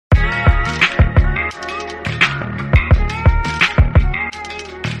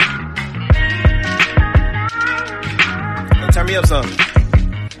me up some.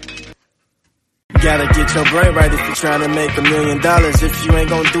 Gotta get your brain right if you're trying to make $1 million. If you ain't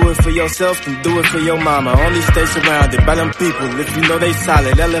gonna do it for yourself, then do it for your mama. Only stay surrounded by them people if you know they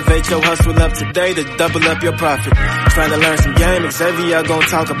solid. Elevate your hustle up today to double up your profit. Trying to learn some game, Xavier gonna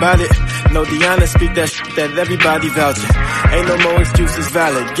talk about it. No Deanna, speak that shit that everybody vouching. Ain't no more excuses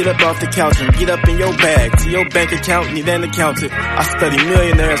valid. Get up off the couch and get up in your bag. To your bank account, need an accountant. I study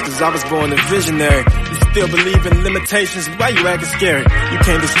millionaires cause I was born a visionary. You still believe in limitations, why you acting scary? You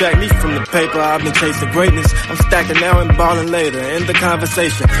can't distract me from the paper, I've been chasing greatness. I'm stacking now and balling later. In the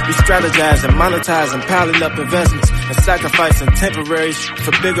conversation, we strategizing, monetizing, piling up investments, and sacrificing temporary shit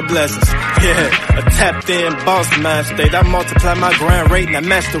for bigger blessings. Yeah, a tapped in boss mind state. I multiply my grind rate and I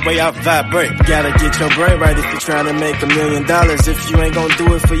match the way I vibrate. Gotta get your brain right if you're trying to make $1 million. If you ain't gonna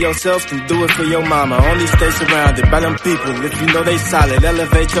do it for yourself, then do it for your mama. Only stay surrounded by them people if you know they solid.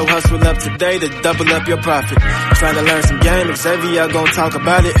 Elevate your hustle up today to double up your profit. Trying to learn some game, Xavier gonna talk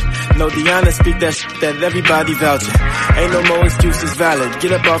about it. No Deanna, speak that shit that everybody vouching. Ain't no more excuses valid.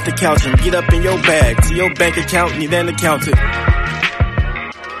 Get up off the couch and get up in your bag. To your bank account, need an accountant.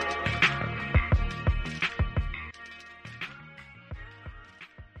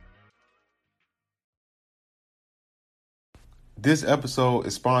 This episode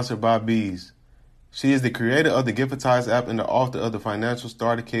is sponsored by Bees. She is the creator of the Giftize app and the author of the Financial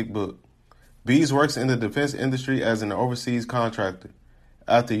Starter Kit book. Bees works in the defense industry as an overseas contractor.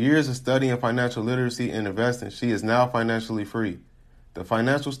 After years of studying financial literacy and investing, she is now financially free. The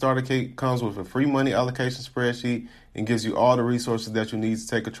Financial Starter Kit comes with a free money allocation spreadsheet and gives you all the resources that you need to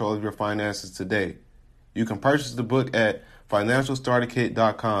take control of your finances today. You can purchase the book at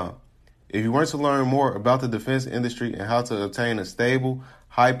financialstarterkit.com. If you want to learn more about the defense industry and how to obtain a stable,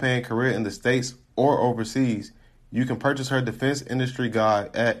 high-paying career in the States or overseas, you can purchase her Defense Industry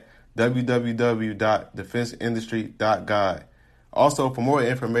Guide at www.defenseindustry.guide. Also, for more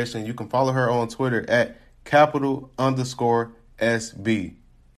information, you can follow her on Twitter at @capital_SB.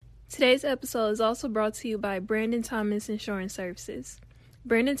 Today's episode is also brought to you by Brandon Thomas Insurance Services.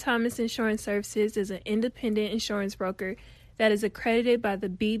 Brandon Thomas Insurance Services is an independent insurance broker that is accredited by the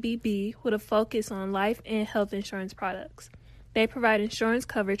BBB with a focus on life and health insurance products. They provide insurance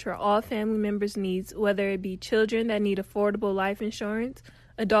coverage for all family members' needs, whether it be children that need affordable life insurance,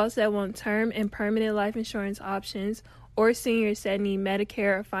 adults that want term and permanent life insurance options, or seniors that need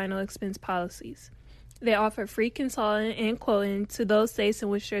Medicare or final expense policies. They offer free consulting and quoting to those states in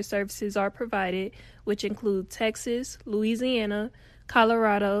which their services are provided, which include Texas, Louisiana,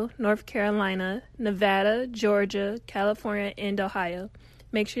 Colorado, North Carolina, Nevada, Georgia, California, and Ohio.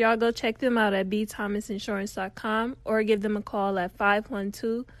 Make sure y'all go check them out at bthomasinsurance.com or give them a call at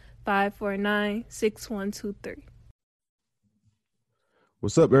 512-549-6123.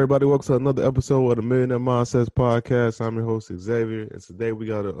 What's up, everybody? Welcome to another episode of the Millionaire Mindsets Podcast. I'm your host, Xavier, and today we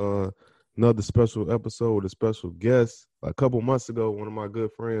got another special episode with a special guest. A couple months ago, one of my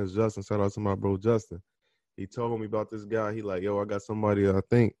good friends, Justin, shout out to my bro, Justin, he told me about this guy. He like, yo, I got somebody I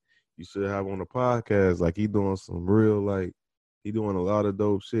think you should have on the podcast. Like, he doing some real, like, he doing a lot of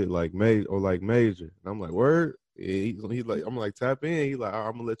dope shit, like major. And I'm like, word? Yeah, he's like, I'm like, tap in. He like,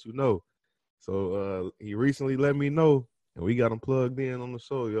 I'm gonna let you know. So he recently let me know, and we got him plugged in on the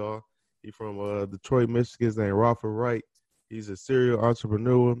show, y'all. He from Detroit, Michigan. His name Rafa Wright. He's a serial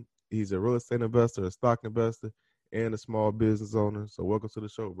entrepreneur. He's a real estate investor, a stock investor, and a small business owner. So welcome to the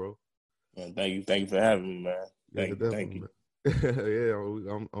show, bro. Man, thank you for having me, man. Thank you. Yeah,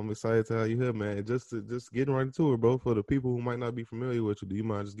 I'm excited to have you here, man. Just getting right into it, bro. For the people who might not be familiar with you, do you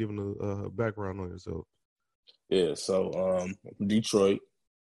mind just giving a background on yourself? Yeah, so Detroit,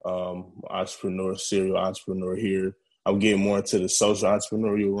 entrepreneur, serial entrepreneur here. I'm getting more into the social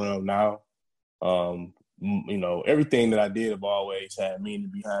entrepreneurial realm now. You know, everything that I did have always had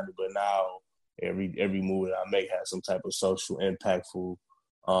meaning behind it, but now every move that I make has some type of social impactful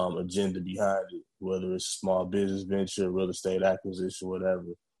agenda behind it, whether it's small business venture, real estate acquisition,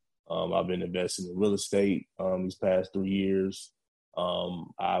 whatever. I've been investing in real estate these past 3 years.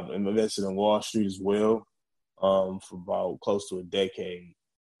 I've invested in Wall Street as well for about close to a decade.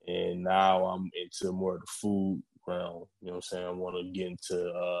 And now I'm into more of the food realm. You know what I'm saying? I want to get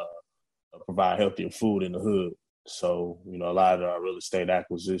into provide healthier food in the hood. So, you know, a lot of our real estate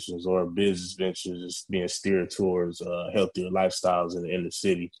acquisitions or business ventures is being steered towards healthier lifestyles in the inner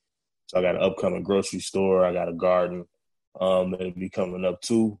city. So I got an upcoming grocery store. I got a garden that'll be coming up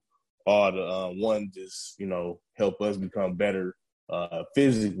too. All the one just, you know, help us become better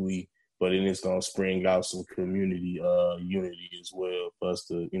physically, but then it's going to spring out some community unity as well for us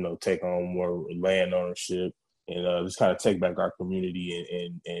to, you know, take on more land ownership and just kind of take back our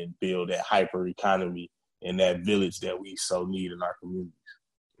community and build that hyper economy and that village that we so need in our communities.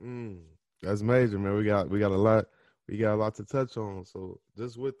 That's major, man. We got a lot. We got a lot to touch on. So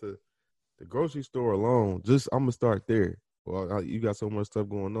just with the grocery store alone, I'm gonna start there. Well, you got so much stuff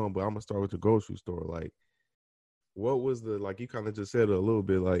going on, but I'm gonna start with the grocery store. Like, what was like you kind of just said it a little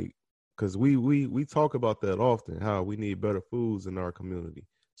bit, like, because we talk about that often, how we need better foods in our community.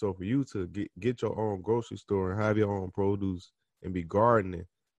 So for you to get your own grocery store and have your own produce and be gardening,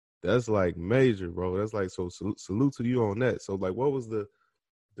 that's like major, bro. That's like, so salute to you on that. So like, what was the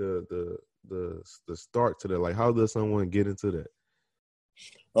start to that? Like, how does someone get into that?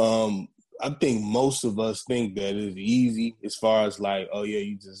 I think most of us think that it's easy as far as like, oh yeah,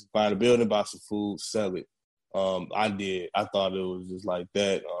 you just find a building, buy some food, sell it. I thought it was just like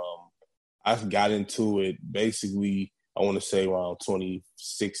that. I got into it basically, I want to say around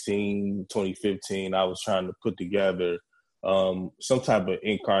 2016, 2015. I was trying to put together some type of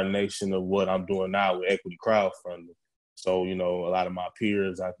incarnation of what I'm doing now with equity crowdfunding. So, a lot of my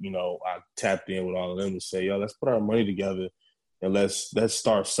peers, I tapped in with all of them to say, yo, let's put our money together and let's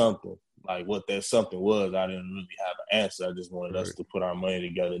start something. Like what that something was, I didn't really have an answer. I just wanted us to put our money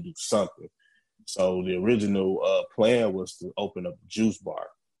together and do something. So the original plan was to open up a juice bar.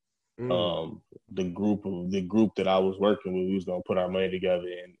 The group that I was working with, we was gonna put our money together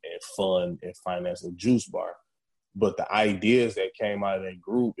and fund and finance a juice bar. But the ideas that came out of that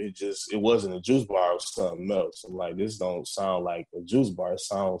group, it wasn't a juice bar, it was something else. I'm like, this don't sound like a juice bar. It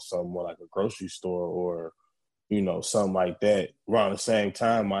sounds something more like a grocery store or, something like that. Around the same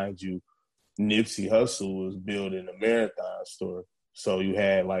time, mind you, Nipsey Hussle was building a marathon store. So you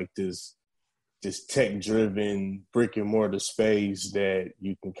had like this tech-driven brick and mortar space that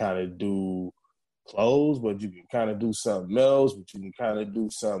you can kind of do clothes, but you can kind of do something else, And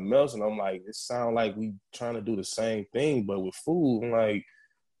I'm like, it sounds like we trying to do the same thing, but with food. I'm like,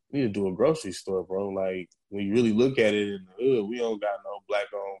 we need to do a grocery store, bro. Like, when you really look at it in the hood, we don't got no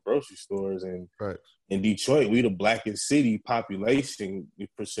black-owned grocery stores. And in Detroit, we the blackest city population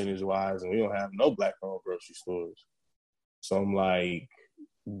percentage-wise, and we don't have no black-owned grocery stores. So I'm like,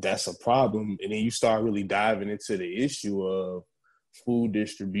 that's a problem. And then you start really diving into the issue of food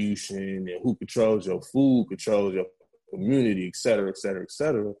distribution and who controls your food, controls your community, et cetera, et cetera, et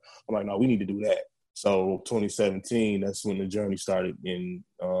cetera. I'm like, no, we need to do that. So 2017, that's when the journey started, and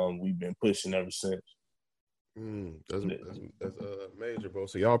we've been pushing ever since. That's major, bro.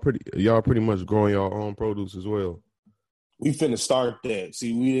 So y'all pretty much growing your own produce as well. We finna start that.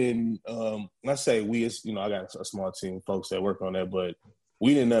 See, we didn't. I say we, I got a small team of folks that work on that, but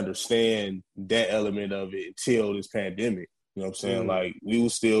we didn't understand that element of it until this pandemic. You know what I'm saying? Like, we were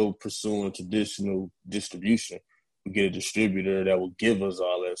still pursuing traditional distribution. We get a distributor that will give us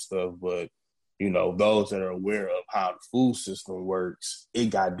all that stuff, but those that are aware of how the food system works,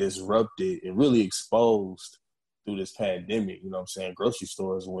 it got disrupted and really exposed through this pandemic. You know what I'm saying? Grocery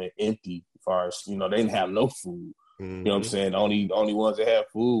stores went empty as far as, they didn't have no food. You know what I'm saying? The only ones that had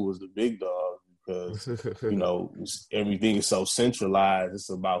food was the big dogs because, everything is so centralized. It's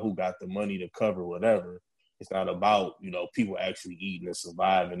about who got the money to cover whatever. It's not about, people actually eating and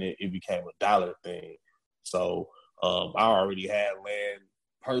surviving. It became a dollar thing. So I already had land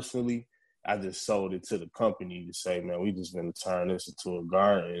personally. I just sold it to the company to say, man, we just going to turn this into a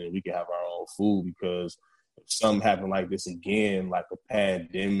garden and we can have our own food, because if something happened like this again, like a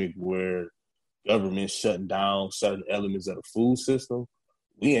pandemic where government shutting down certain elements of the food system,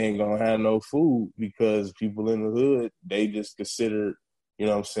 we ain't going to have no food, because people in the hood, they just consider,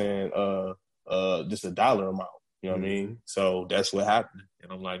 just a dollar amount. You know what I mean? So that's what happened.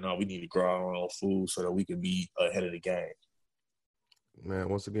 And I'm like, no, we need to grow our own food so that we can be ahead of the game. Man,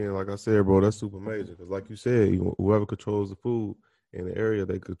 once again, like I said, bro, that's super major. Because like you said, whoever controls the food in the area,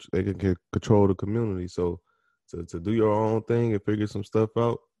 they can control the community. So to do your own thing and figure some stuff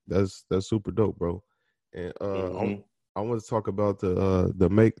out, that's super dope, bro. And I want to talk about the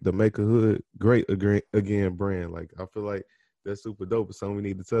Make a Hood Great Again brand. Like, I feel like that's super dope. It's something we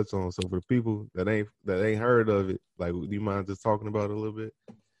need to touch on. So for the people that ain't heard of it, like, do you mind just talking about it a little bit?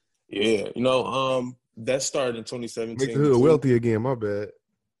 Yeah, that started in 2017. Make the hood wealthy again. My bad.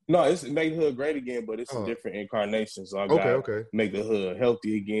 No, it's Make the Hood Great Again, but it's a different incarnation. So I got Make the Hood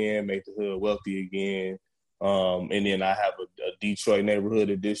Healthy Again, Make the Hood Wealthy Again. And then I have a Detroit neighborhood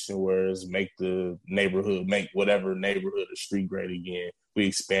edition where it's make whatever neighborhood or street great again. We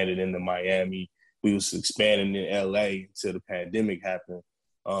expanded into Miami. We was expanding in LA until the pandemic happened.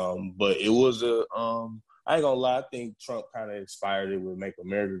 But it was I ain't gonna lie, I think Trump kind of inspired it with Make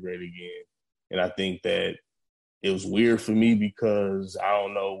America Great Again. And I think that it was weird for me because I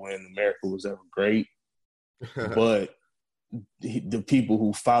don't know when America was ever great, but the people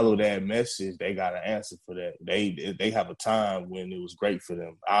who follow that message, they got an answer for that. They have a time when it was great for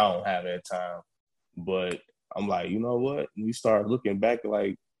them. I don't have that time, but I'm like, you know what? We start looking back at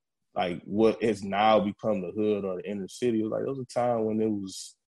like what has now become the hood or the inner city. Like, there was a time when it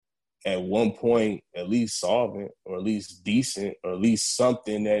was at one point at least solvent, or at least decent, or at least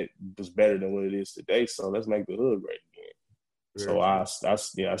something that was better than what it is today. So let's make the hood great again. So I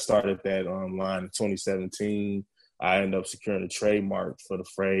started that online in 2017. I ended up securing a trademark for the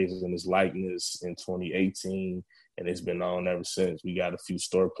phrase and its likeness in 2018, and it's been on ever since. We got a few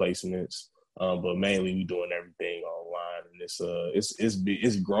store placements, but mainly we doing everything online, and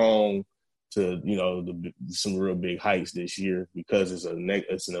it's grown to, you know, some real big heights this year, because it's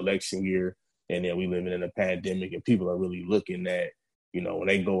an election year, and then we living in a pandemic, and people are really looking at, you know, when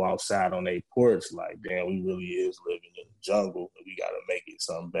they go outside on their porch, like, damn, we really is living in the jungle, and we got to make it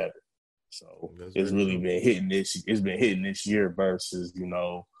something better. So it's really been hitting this. It's been hitting this year versus, you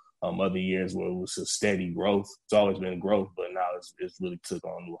know, other years where it was a steady growth. It's always been growth, but now it's really took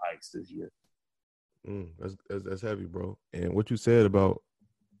on new heights this year. That's heavy, bro. And what you said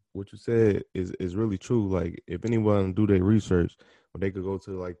is really true. Like, if anyone do their research, when they could go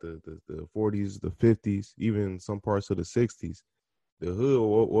to like the 40s, the 50s, even some parts of the 60s, the hood,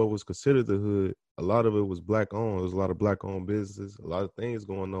 what was considered the hood, a lot of it was black owned. There was a lot of black owned businesses, a lot of things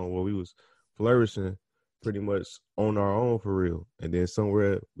going on where we was flourishing pretty much on our own for real. And then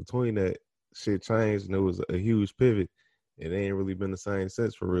somewhere between that, shit changed, and it was a huge pivot. It ain't really been the same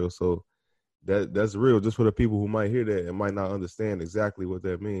since for real. So that's real, just for the people who might hear that and might not understand exactly what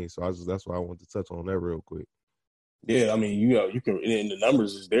that means. So that's why I want to touch on that real quick. Yeah, I mean, you know, you can, and the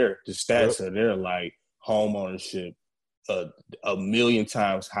numbers is there. The stats are there. Like, home ownership, a million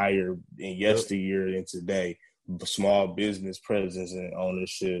times higher in yesteryear than today. Small business presence and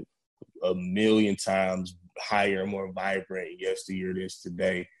ownership, a million times higher, more vibrant in yesteryear than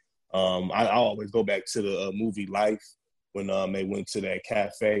today. I always go back to the movie Life, when they went to that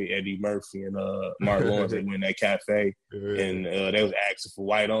cafe, Eddie Murphy and Mark Lawrence, they went in that cafe, and they was asking for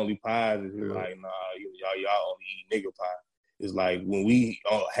white only pies, and he was like, nah, y'all only eat nigga pie. It's like, when we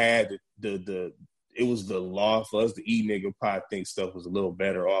had the it was the law for us to eat nigga pie. I think stuff was a little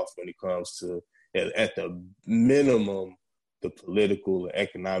better off when it comes to, at the minimum, the political and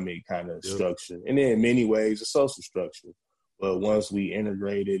economic kind of structure, and then in many ways the social structure. But once we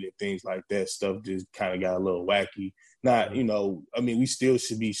integrated and things like that, stuff just kind of got a little wacky. Not, you know, I mean, we still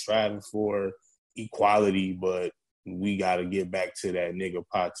should be striving for equality, but we got to get back to that nigga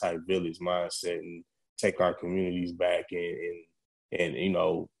pie type village mindset and take our communities back and you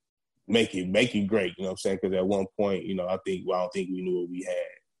know, make it great. You know what I'm saying? Because at one point, you know, I don't think we knew what we had,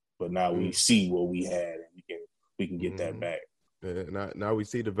 but now we see what we had, and we can get that back. Yeah, now we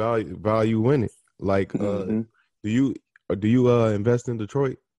see the value in it. Like, do you invest in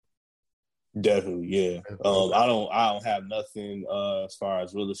Detroit? Definitely, yeah. I don't have nothing as far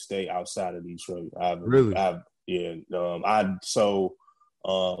as real estate outside of Detroit. Really? I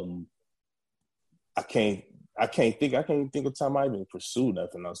can't think of time I even pursued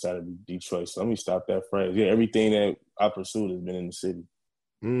nothing outside of Detroit. So let me stop that phrase. Yeah, everything that I pursued has been in the city.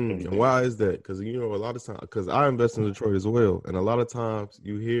 And why is that? Because, you know, a lot of times, because I invest in Detroit as well, and a lot of times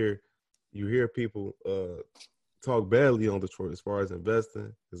you hear people talk badly on Detroit as far as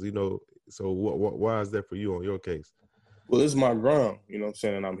investing, because, you know, so why is that for you on your case? Well, it's my ground, you know what I'm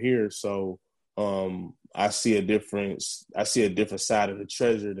saying, and I'm here, so I see a different side of the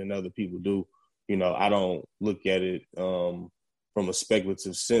treasure than other people do. You know, I don't look at it from a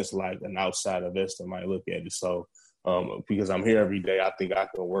speculative sense like an outside investor might look at it. So because I'm here every day, I think I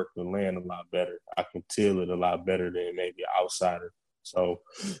can work the land a lot better. I can till it a lot better than maybe an outsider. So,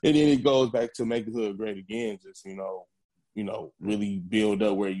 and then it goes back to make the hood great again. Just, you know, really build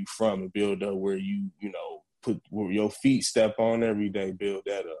up where you from, and build up where you know, put where your feet step on every day. Build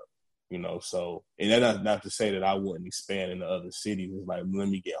that up, you know. So, and that's not to say that I wouldn't expand into other cities. It's like, let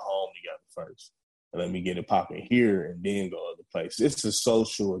me get home together first, and let me get it popping here, and then go other places. It's a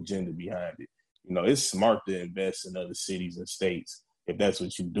social agenda behind it. You know, it's smart to invest in other cities and states if that's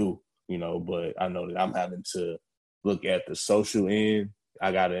what you do. You know, but I know that I'm having to look at the social end.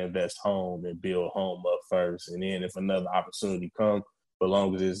 I got to invest home and build home up first. And then if another opportunity comes, but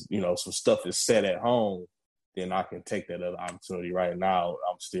long as it's, you know, some stuff is set at home, then I can take that other opportunity. Right now,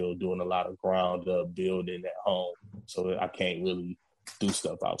 I'm still doing a lot of ground up building at home. So I can't really do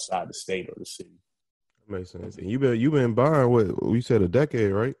stuff outside the state or the city. That makes sense. And you've been buying, what you said, a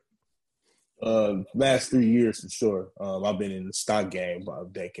decade, right? Last 3 years for sure. I've been in the stock game about a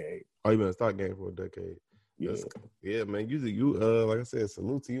decade. Oh, you've been in the stock game for a decade. Yeah. Yeah, man. You like I said,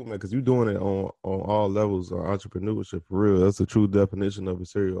 salute to you, man, because you're doing it on all levels of entrepreneurship for real. That's the true definition of a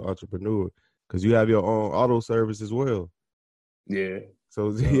serial entrepreneur. Because you have your own auto service as well. Yeah.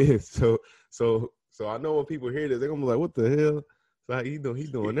 So yeah, so I know when people hear this, they're gonna be like, "What the hell?" So he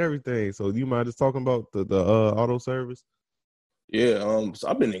doing everything. So you mind just talking about the auto service? Yeah, so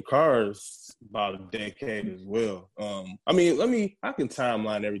I've been in cars about a decade as well. I can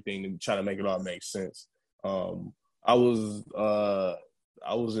timeline everything to try to make it all make sense. I was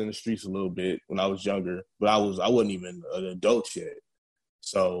in the streets a little bit when I was younger, but I wasn't even an adult yet.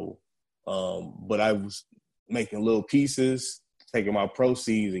 So, but I was making little pieces, taking my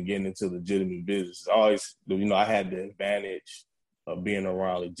proceeds and getting into legitimate business. Always, I had the advantage of being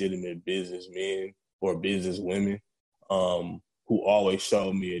around legitimate businessmen or businesswomen. Who always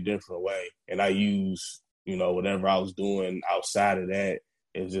showed me a different way. And I use, whatever I was doing outside of that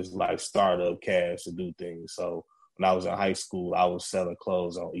is just like startup cash to do things. So when I was in high school, I was selling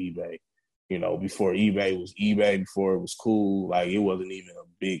clothes on eBay. Before eBay was eBay, before it was cool, like it wasn't even a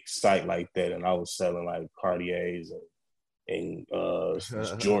big site like that. And I was selling like Cartiers and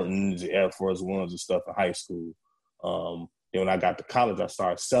Jordans, Air Force Ones and stuff in high school. Then when I got to college, I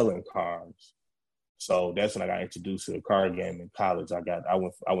started selling cars. So that's when I got introduced to the car game in college. I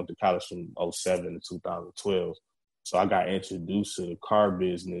went to college from 2007 to 2012. So I got introduced to the car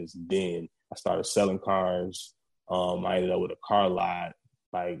business then. I started selling cars. I ended up with a car lot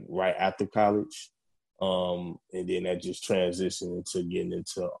like right after college. And then that just transitioned into getting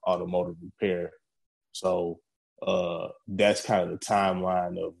into automotive repair. So that's kind of the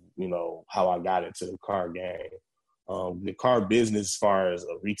timeline of, how I got into the car game. The car business, as far as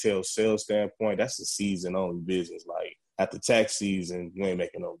a retail sales standpoint, that's a season only business. Like after tax season, you ain't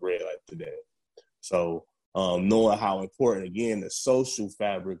making no bread like that. So knowing how important, again, the social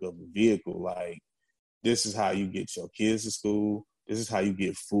fabric of the vehicle, like this is how you get your kids to school. This is how you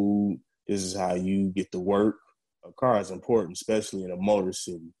get food. This is how you get to work. A car is important, especially in a motor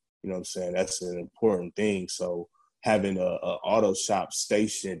city. You know what I'm saying? That's an important thing. So having a auto shop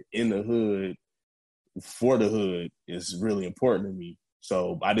stationed in the hood for the hood is really important to me.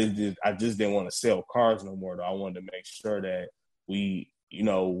 So I just didn't want to sell cars no more. Though. I wanted to make sure that we,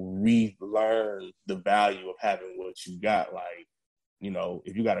 relearn the value of having what you got. Like,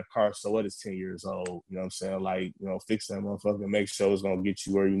 if you got a car, so what is 10 years old? You know what I'm saying? Like, fix that motherfucker and make sure it's gonna get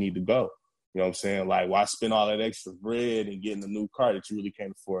you where you need to go. You know what I'm saying? Like, why spend all that extra bread and getting a new car that you really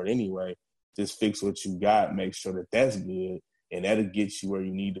can't afford anyway? Just fix what you got, make sure that that's good, and that'll get you where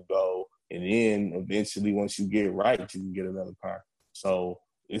you need to go. And then eventually, once you get right, you can get another car. So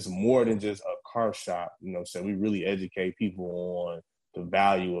it's more than just a car shop. You know what I'm saying? We really educate people on the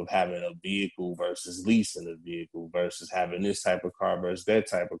value of having a vehicle versus leasing a vehicle versus having this type of car versus that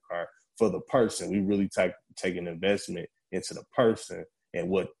type of car for the person. We really take an investment into the person and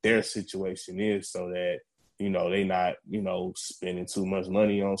what their situation is so that, they not, spending too much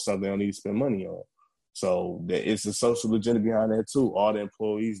money on something they don't need to spend money on. So it's a social agenda behind that too. All the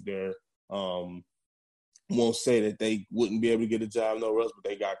employees there won't say that they wouldn't be able to get a job nowhere else, but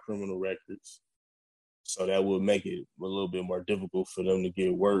they got criminal records. So that would make it a little bit more difficult for them to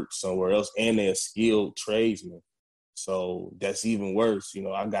get work somewhere else. And they're skilled tradesmen. So that's even worse.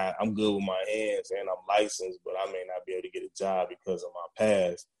 I'm good with my hands and I'm licensed, but I may not be able to get a job because of my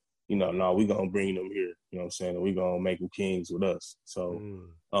past. No, we're going to bring them here. You know what I'm saying? And we're going to make them kings with us. So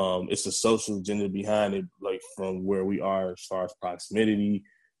it's a social agenda behind it, like from where we are as far as proximity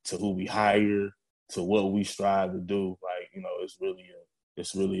to who we hire to what we strive to do. Like,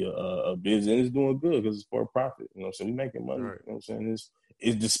 it's really a business and it's doing good because it's for profit. So we making money. Right. You know what I'm saying?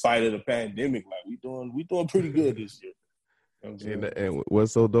 It's despite of the pandemic, like we doing pretty good this year. You know and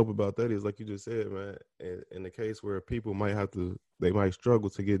what's so dope about that is, like you just said, man, in the case where people they might struggle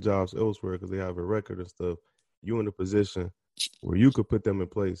to get jobs elsewhere because they have a record and stuff, you in a position where you could put them in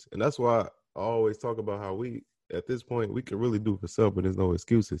place. And that's why I always talk about how we, at this point, we can really do for self, but there's no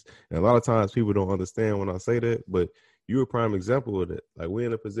excuses. And a lot of times people don't understand when I say that, but you're a prime example of that. Like, we're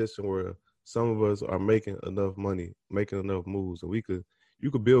in a position where some of us are making enough money, making enough moves, and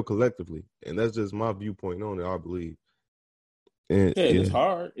you could build collectively. And that's just my viewpoint on it, I believe. And it's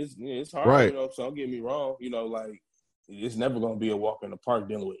hard. It's hard, right. So don't get me wrong. Like it's never gonna be a walk in the park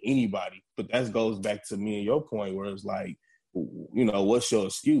dealing with anybody. But that goes back to me and your point where it's like, what's your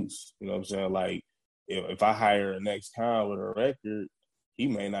excuse? You know what I'm saying? Like if I hire an ex-con with a record, he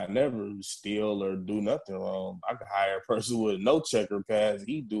may not never steal or do nothing wrong. I could hire a person with no checker pass.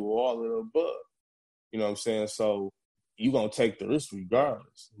 He do all of the above. You know what I'm saying? So you're going to take the risk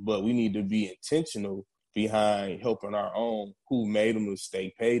regardless. But we need to be intentional behind helping our own who made a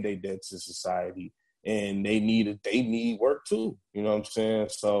mistake, pay their debt to society, and they need work too. You know what I'm saying?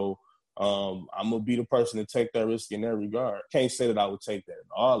 So I'm gonna be the person to take that risk in that regard. Can't say that I would take that in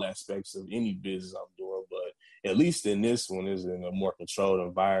all aspects of any business I'm doing, but at least in this one is in a more controlled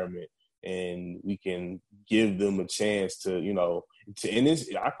environment, and we can give them a chance to, and this,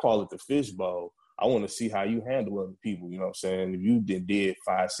 I call it the fishbowl. I want to see how you handle other people. You know what I'm saying? If you did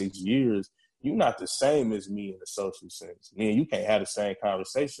 5-6 years, you're not the same as me in the social sense. Man, you can't have the same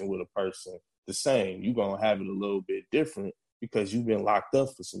conversation with a person the same. You're going to have it a little bit different because you've been locked up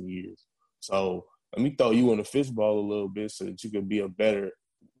for some years. So let me throw you in the fishbowl a little bit so that you can be a better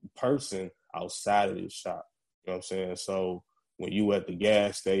person outside of this shop. You know what I'm saying? So when you at the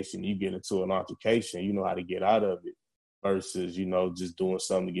gas station, you get into an altercation, you know how to get out of it versus, just doing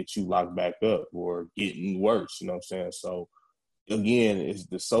something to get you locked back up or getting worse. You know what I'm saying? So again, it's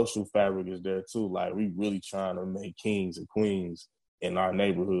the social fabric is there too. Like, we really trying to make kings and queens in our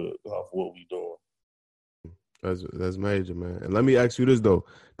neighborhood of what we doing. That's major, man. And let me ask you this though,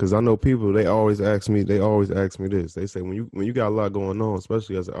 because I know people, they always ask me this. They say when you got a lot going on,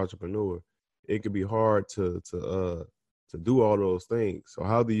 especially as an entrepreneur, it can be hard to do all those things. So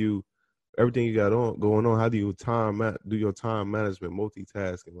how do you, everything you got going on, how do you do your time management,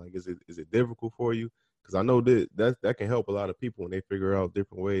 multitasking? Like, is it difficult for you? Because I know that can help a lot of people when they figure out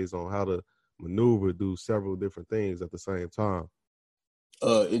different ways on how to maneuver, do several different things at the same time.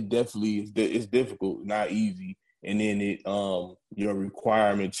 It definitely is. It's difficult, not easy. And then your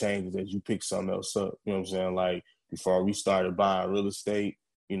requirement changes as you pick something else up. You know what I'm saying? Like, before we started buying real estate,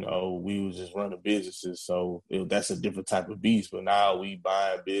 we was just running businesses. So that's a different type of beast. But now we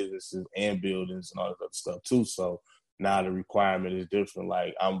buying businesses and buildings and all that other stuff too. So now the requirement is different.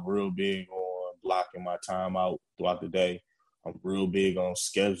 Like, I'm real big on blocking my time out throughout the day. I'm real big on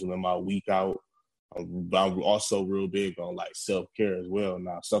scheduling my week out. I'm also real big on like self-care as well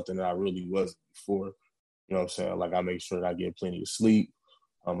now, something that I really wasn't before. You know what I'm saying? Like, I make sure that I get plenty of sleep.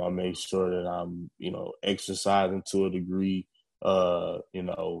 I make sure that I'm, exercising to a degree.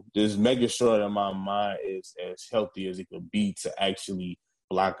 Just making sure that my mind is as healthy as it could be to actually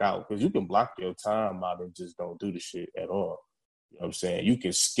block out. Because you can block your time out and just don't do the shit at all. You know what I'm saying? You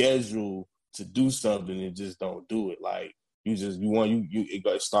can schedule to do something and just don't do it. Like, it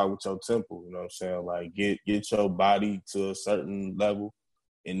got to start with your temple. You know what I'm saying? Like, get your body to a certain level,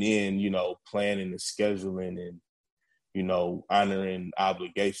 and then, planning and scheduling and, honoring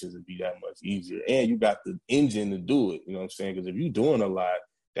obligations would be that much easier. And you got the engine to do it. You know what I'm saying? Because if you're doing a lot,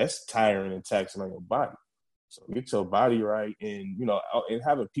 that's tiring and taxing on your body. So get your body right, and, and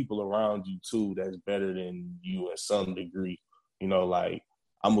having people around you too that's better than you in some degree. Like,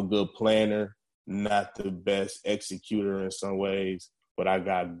 I'm a good planner, not the best executor in some ways, but I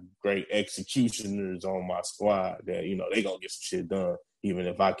got great executioners on my squad that, they gonna get some shit done, even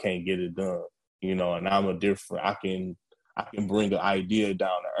if I can't get it done, and I can bring an idea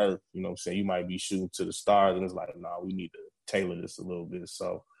down to earth. You know what I'm saying? You might be shooting to the stars and it's like, nah, we need to tailor this a little bit.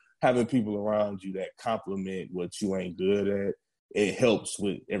 So having people around you that complement what you ain't good at, it helps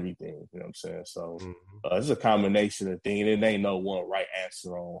with everything. You know what I'm saying? So it's a combination of things. It ain't no one right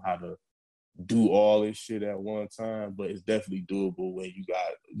answer on how to do all this shit at one time, but it's definitely doable when you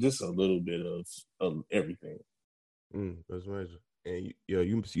got just a little bit of everything. That's major. And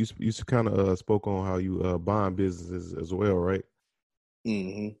you kind of spoke on how you buying businesses as well, right?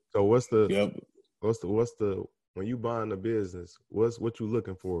 Mm-hmm. So what's the when you buying a business, what you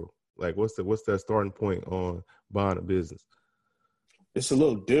looking for? Like, what's that starting point on buying a business? It's a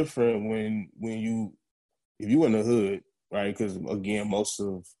little different if you in the hood, right? Because again, most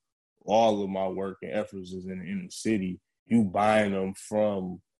of all of my work and efforts is in the inner city. You buying them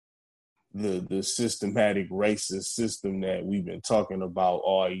from the systematic racist system that we've been talking about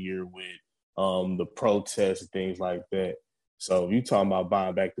all year with the protests and things like that. So if you talking about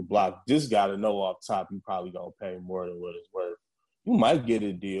buying back the block, just got to know off top you probably gonna pay more than what it's worth. You might get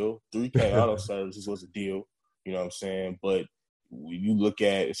a deal. 3K Auto Services was a deal. You know what I'm saying? But when you look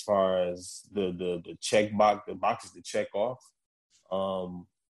at as far as the check box, the boxes to check off,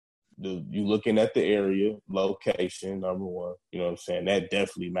 you looking at the area, location, number one, you know what I'm saying? That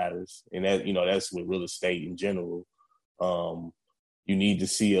definitely matters. And that, that's with real estate in general. You need to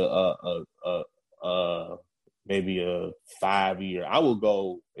see maybe a 5-year.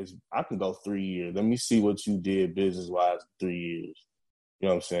 I can go 3 years. Let me see what you did business-wise in 3 years. You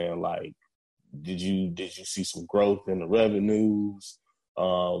know what I'm saying? Like, did you see some growth in the revenues?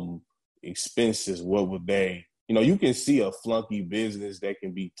 Expenses, what would they? You can see a flunky business that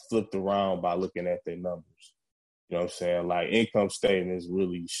can be flipped around by looking at their numbers. You know what I'm saying? Like, income statements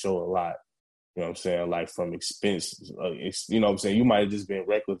really show a lot. You know what I'm saying? Like, from expenses, you know what I'm saying? You might have just been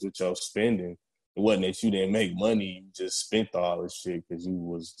reckless with your spending, It wasn't that you didn't make money, you just spent all this shit because you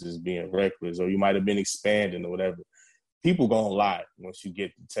was just being reckless, or you might have been expanding or whatever. People gonna lie once you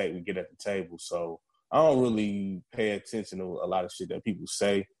get we get at the table. So I don't really pay attention to a lot of shit that people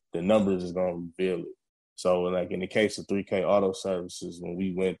say. The numbers is gonna reveal it. So like in the case of 3K Auto Services, when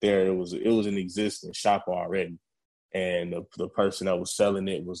we went there, it was an existing shop already, and the person that was selling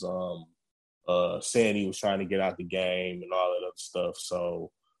it was saying he was trying to get out the game and all that other stuff.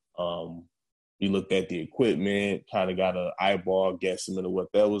 So we looked at the equipment, kind of got an eyeball guesstimate of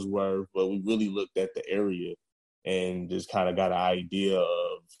what that was worth, but we really looked at the area and just kind of got an idea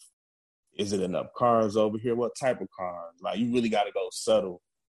of, is it enough cars over here? What type of cars? Like, you really got to go subtle.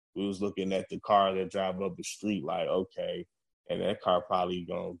 We was looking at the car that drive up the street, like, okay, and that car probably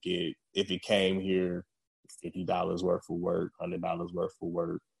going to get, if it came here, $50 worth of work, $100 worth of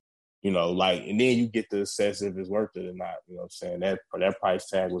work, you know, like, and then you get to assess if it's worth it or not. You know what I'm saying? That price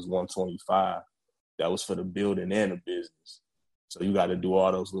tag was $125. That was for the building and the business. So you got to do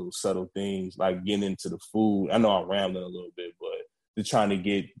all those little subtle things, like getting into the food. I know I'm rambling a little bit, but they're trying to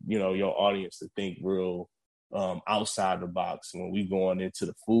get, you know, your audience to think real outside the box. When we going into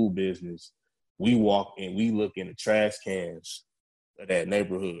the food business, we walk in, we look in the trash cans of that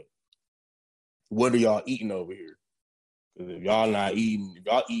neighborhood. What are y'all eating over here? Because if y'all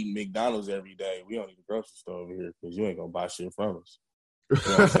eating McDonald's every day, we don't need a grocery store over here because you ain't going to buy shit from us. You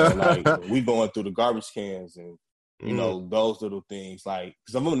know what I'm saying? Like, we going through the garbage cans and, you know, those little things. Like,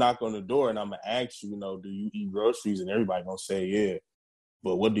 because I'm going to knock on the door and I'm going to ask you, you know, do you eat groceries? And everybody going to say, yeah.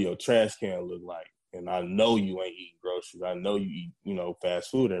 But what do your trash can look like? And I know you ain't eating groceries. I know you eat, you know,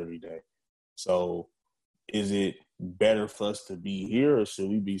 fast food every day. So is it better for us to be here or should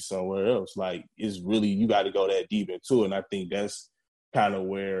we be somewhere else? Like, it's really, you got to go that deep into it. And I think that's kind of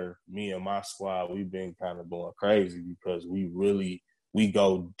where me and my squad, we've been kind of going crazy because we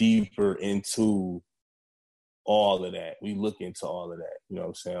go deeper into all of that. We look into all of that. You know what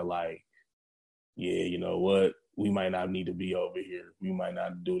I'm saying? Like, yeah, you know what? We might not need to be over here. We might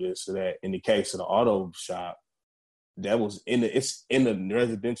not do this or that. In the case of the auto shop, that was it's in the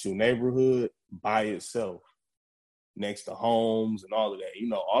residential neighborhood by itself, next to homes and all of that. You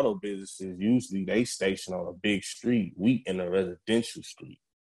know, auto businesses, usually they station on a big street. We in a residential street,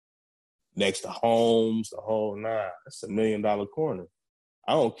 next to homes, the whole nine. That's $1 million corner.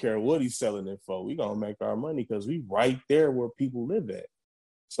 I don't care what he's selling it for. We gonna make our money because we right there where people live at.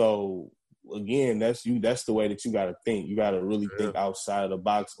 So again, that's the way that you gotta think. You gotta really think outside of the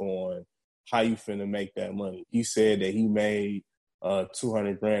box on how you finna make that money. He said that he made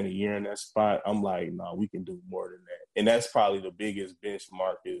 $200,000 a year in that spot. I'm like, no, we can do more than that. And that's probably the biggest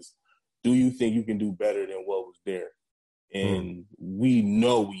benchmark is, do you think you can do better than what was there? And we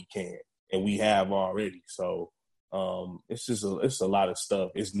know we can, and we have already. So it's a lot of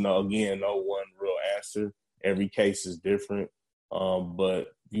stuff. It's no one real answer. Every case is different. But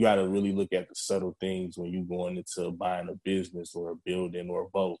you got to really look at the subtle things when you're going into buying a business or a building or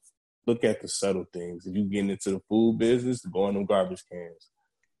both. Look at the subtle things. If you getting into the food business, go in them garbage cans.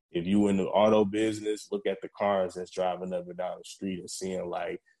 If you in the auto business, look at the cars that's driving up and down the street and seeing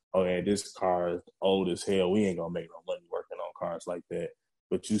like, oh yeah, this car is old as hell. We ain't gonna make no money working on cars like that.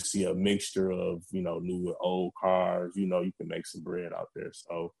 But you see a mixture of, you know, new and old cars, you know, you can make some bread out there.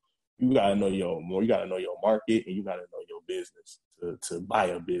 So you gotta know your market, and you gotta know your business to buy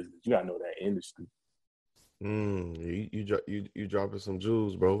a business. You gotta know that industry. You dropping some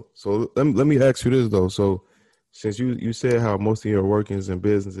jewels, bro. So let me ask you this though. So since you said how most of your workings and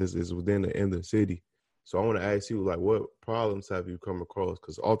businesses is within the inner city, so I want to ask you, like, what problems have you come across?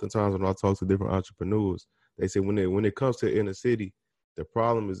 Because oftentimes when I talk to different entrepreneurs, they say when it comes to inner city, the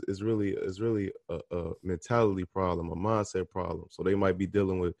problem is really a mentality problem, a mindset problem. So they might be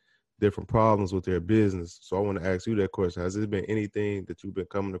dealing with different problems with their business. So I want to ask you that question. Has there been anything that you've been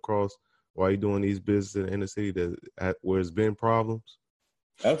coming across while you're doing these businesses in the inner city where it's been problems?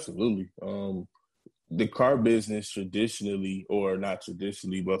 Absolutely. The car business traditionally, or not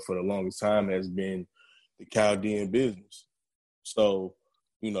traditionally, but for the longest time has been the Chaldean business. So,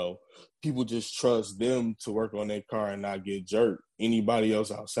 you know, people just trust them to work on their car and not get jerked. Anybody else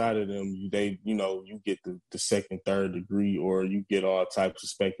outside of them, you get the second, third degree, or you get all types of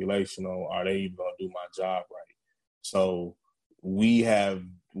speculation on, are they even going to do my job right? So we have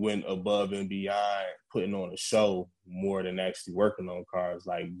went above and beyond putting on a show more than actually working on cars.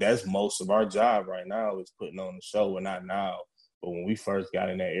 Like, that's most of our job right now is putting on the show, and not now. But when we first got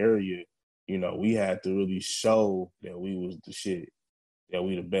in that area, you know, we had to really show that we was the shit, that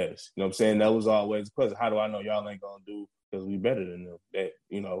we the best. You know what I'm saying? That was always the question. How do I know y'all ain't gonna do because we better than them? That,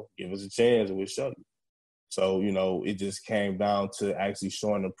 you know, give us a chance and we'll show you. So, you know, it just came down to actually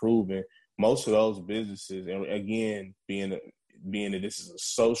showing and proving. most of those businesses, and again, being that this is a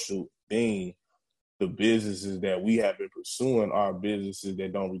social thing, the businesses that we have been pursuing are businesses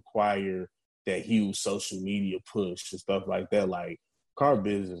that don't require that huge social media push and stuff like that. Like car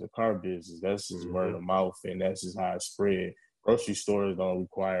business, that's just word of mouth, and that's just how it spread. Grocery stores don't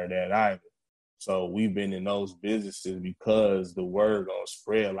require that either. So we've been in those businesses because the word gonna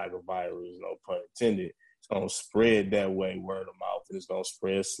spread like a virus, no pun intended. It's gonna spread that way, word of mouth, and it's gonna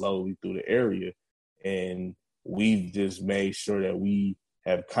spread slowly through the area. And we've just made sure that we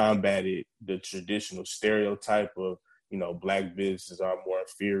have combated the traditional stereotype of, Black businesses are more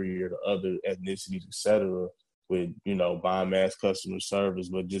inferior to other ethnicities, et cetera, with, bomb ass customer service,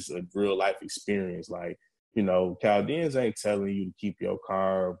 but just a real life experience. Like, Chaldeans ain't telling you to keep your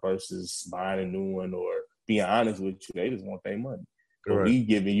car versus buying a new one or being honest with you. They just want their money. But we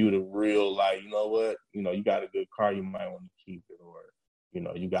giving you the real, like, you know what? You got a good car, you might want to keep it. Or,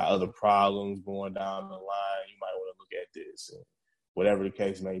 you got other problems going down the line, you might want to look at this. And whatever the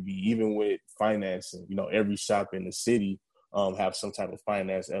case may be, even with financing, every shop in the city have some type of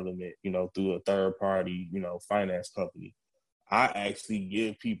finance element, through a third party, finance company. I actually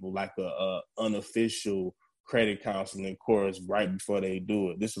give people like a unofficial credit counseling course right before they do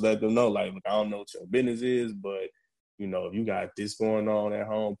it. Just to let them know, like, I don't know what your business is, but if you got this going on at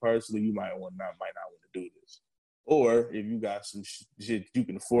home personally, you might not want to do this. Or if you got some shit you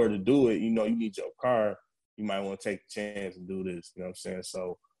can afford to do it, you need your car, you might want to take a chance and do this. You know what I'm saying?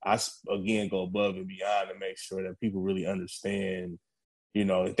 So I again go above and beyond to make sure that people really understand,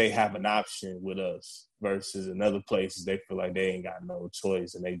 if they have an option with us versus in other places, they feel like they ain't got no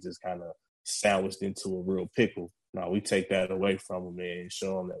choice and they just kind of sandwiched into a real pickle. No, we take that away from them and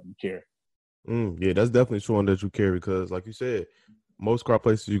show them that we care. Yeah, that's definitely showing that you care because, like you said, most car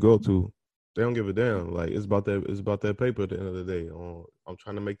places you go to, they don't give a damn. Like it's about that paper at the end of the day. I'm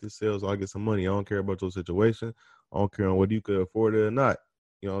trying to make this sale so I get some money. I don't care about your situation. I don't care on whether you could afford it or not.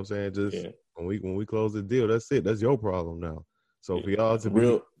 You know what I'm saying? Just when we close the deal, that's it. That's your problem now. So for y'all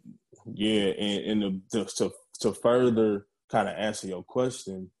to to further kind of answer your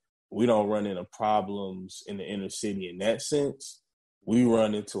question, we don't run into problems in the inner city in that sense. We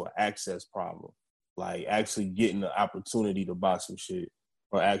run into an access problem, like actually getting the opportunity to buy some shit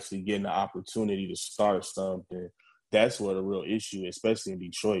or actually getting the opportunity to start something. That's what a real issue is, especially in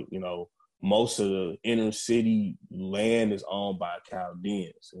Detroit. Most of the inner city land is owned by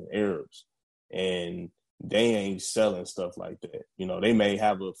Chaldeans and Arabs, and they ain't selling stuff like that. They may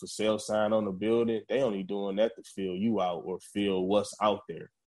have a for sale sign on the building. They only doing that to fill you out or fill what's out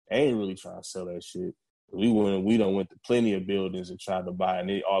there. They ain't really trying to sell that shit. We done went to plenty of buildings and tried to buy, and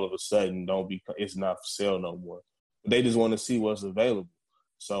it all of a sudden it's not for sale no more. They just want to see what's available.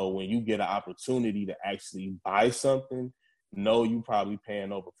 So when you get an opportunity to actually buy something, you probably paying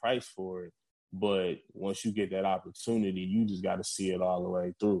overpriced for it. But once you get that opportunity, you just got to see it all the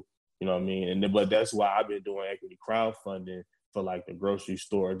way through. You know what I mean? But that's why I've been doing equity crowdfunding for like the grocery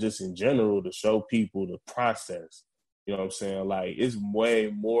store, just in general, to show people the process. You know what I'm saying? Like it's way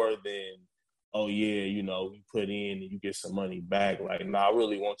more than, oh yeah, you put in and you get some money back. Like, no, I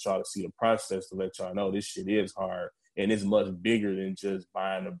really want y'all to see the process to let y'all know this shit is hard. And it's much bigger than just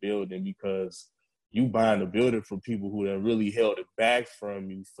buying a building, because you buying a building from people who have really held it back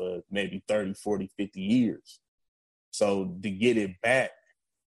from you for maybe 30, 40, 50 years. So to get it back,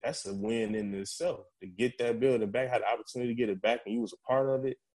 that's a win in itself. To get that building back, had the opportunity to get it back and you was a part of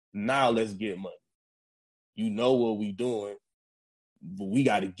it, now let's get money. You know what we doing, but we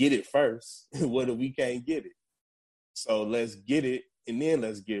got to get it first. What if we can't get it? So let's get it, and then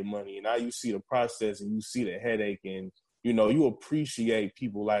let's get money. And now you see the process and you see the headache, and you appreciate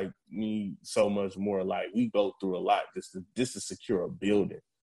people like me so much more. Like we go through a lot just to secure a building,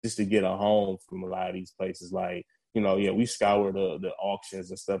 just to get a home from a lot of these places. Like, we scour the auctions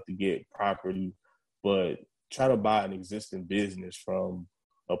and stuff to get property, but try to buy an existing business from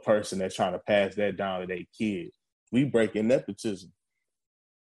a person that's trying to pass that down to their kids. We breaking nepotism.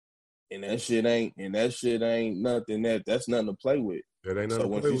 And that shit ain't nothing that's nothing to play with. So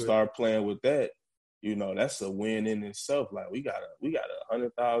once you start playing with that, that's a win in itself. Like we got a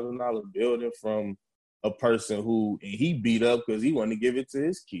 $100,000 building from a person who, and he beat up because he wanted to give it to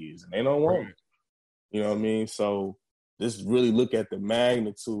his kids and they don't want it. You know what I mean? So just really look at the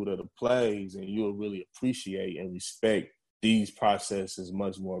magnitude of the plays and you'll really appreciate and respect these processes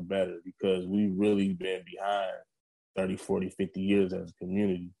much more better, because we've really been behind 30, 40, 50 years as a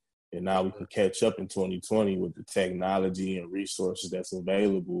community. And now we can catch up in 2020 with the technology and resources that's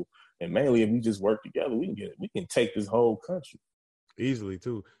available. And mainly, if we just work together, we can take this whole country easily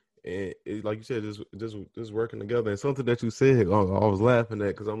too. And like you said, just working together. And something that you said, I was laughing at,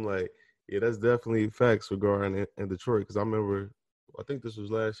 because I'm like, Yeah, that's definitely facts regarding in Detroit. Because I remember, I think this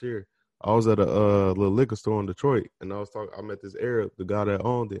was last year. I was at a little liquor store in Detroit, and I met this Arab, the guy that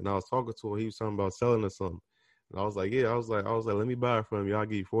owned it, and I was talking to him. He was talking about selling or something, and I was like, yeah, I was like, let me buy it from you. I'll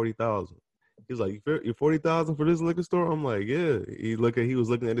give you 40,000. He's like, you 40,000 for this liquor store? I'm like, yeah. He was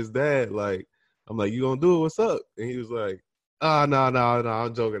looking at his dad like, I'm like, you gonna do it? What's up? And he was like, no,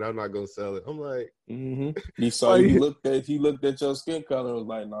 I'm joking. I'm not gonna sell it. I'm like, He saw like, you he looked at your skin color and was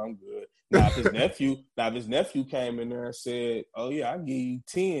like, no, I'm good. Now if his nephew came in there and said, oh yeah, I'll give you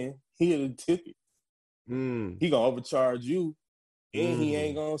 10, he'll tip it. He gonna overcharge you and he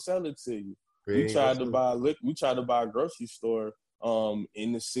ain't gonna sell it to you. We tried to buy a grocery store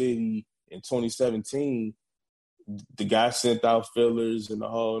in the city in 2017. The guy sent out fillers and the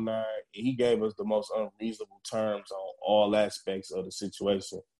whole nine, and he gave us the most unreasonable terms on all aspects of the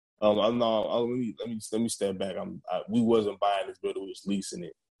situation. Let me step back. We wasn't buying this building; we was leasing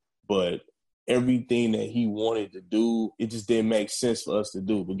it. But everything that he wanted to do, it just didn't make sense for us to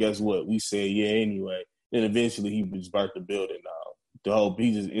do. But guess what? We said yeah anyway. Then eventually he just burnt the building down.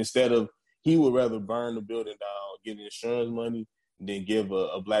 He would rather burn the building down, get insurance money, than give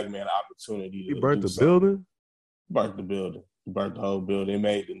a black man an opportunity to he burnt do the something. building. Burnt the building. He burnt the whole building. It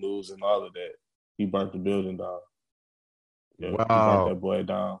made the news and all of that. He burnt the building down. Yeah, Wow. he burnt that boy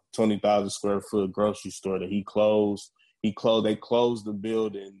down. 20,000 square foot grocery store that he closed. They closed the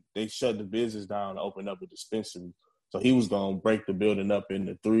building. They shut the business down and opened up a dispensary. So he was going to break the building up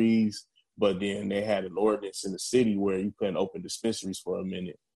into threes, but then they had an ordinance in the city where you couldn't open dispensaries for a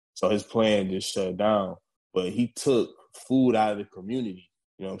minute. So his plan just shut down. But he took food out of the community,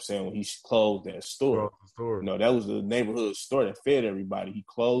 you know what I'm saying, when he closed that store. That was the neighborhood store that fed everybody. He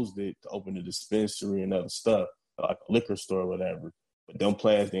closed it to open a dispensary and other stuff, like a liquor store or whatever. But them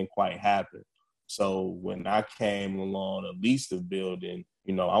plans didn't quite happen. So when I came along and leased the building,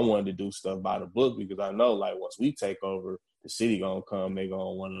 I wanted to do stuff by the book because I know, like, once we take over, the city gonna come. They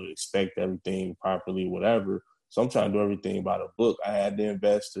gonna want to expect everything properly, whatever. So I'm trying to do everything by the book. I had the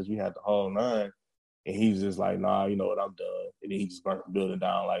investors. We had the whole nine. And he was just like, nah, you know what, I'm done. And then he just burnt the building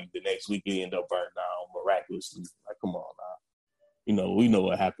down. Like, the next week, he ended up burnt down miraculously. Like, come on now. We know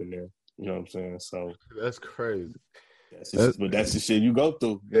what happened there. You know what I'm saying? So that's crazy. But that's the shit you go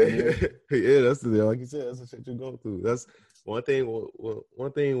through. You know what I mean? Yeah, that's like you said, that's the shit you go through. That's one thing.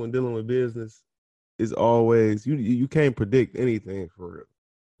 One thing when dealing with business is always you can't predict anything for real.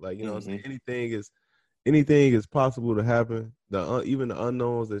 Like, you know what I'm saying? Anything is possible to happen. Even the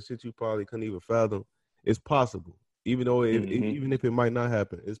unknowns, that shit you probably couldn't even fathom, it's possible. Even though even if it might not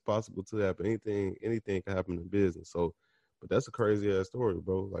happen, it's possible to happen. Anything can happen in business. So, but that's a crazy ass story,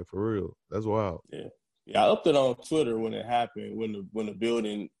 bro. Like, for real, that's wild. Yeah. I upped it on Twitter when it happened, when the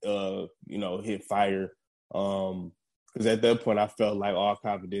building hit fire. Because at that point I felt like all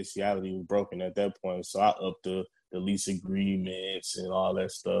confidentiality was broken at that point. So I upped the lease agreements and all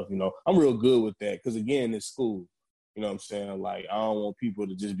that stuff. I'm real good with that because, again, it's school. You know what I'm saying? Like, I don't want people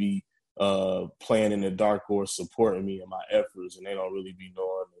to just be playing in the dark or supporting me in my efforts, and they don't really be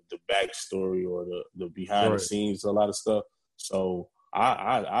knowing the backstory or the behind the scenes, a lot of stuff. So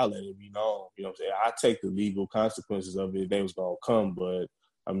I let it be known. You know what I'm saying? I take the legal consequences of it. They was gonna come, but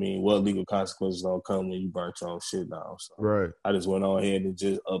I mean, what legal consequences gonna come when you burnt your own shit down? So I just went on ahead and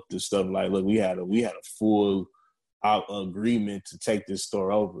just up the stuff. Like, look, we had a full agreement to take this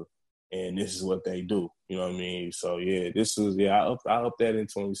store over, and this is what they do. You know what I mean? So yeah, I upped that in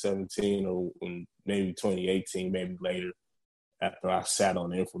 2017 or maybe 2018, maybe later, after I sat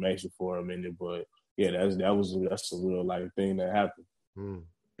on the information for a minute. But yeah, that's a real life thing that happened.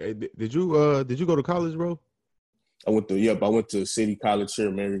 Hey, did you go to college, bro? I went to City College here,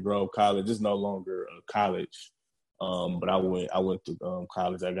 Mary Grove College. It's no longer a college, but I went to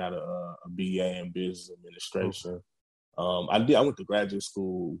college. I got a BA in business administration. I went to graduate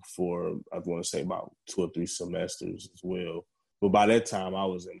school for, I want to say, about 2 or 3 semesters as well. But by that time, I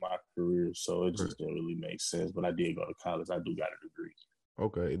was in my career, so it just didn't really make sense. But I did go to college. I do got a degree.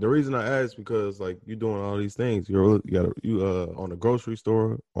 Okay. The reason I asked because, like, you're doing all these things. You on a grocery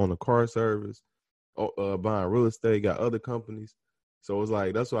store, on a car service, buying real estate, got other companies. So it's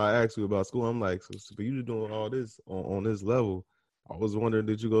like, that's why I asked you about school. I'm like, so for you doing all this on this level, I was wondering,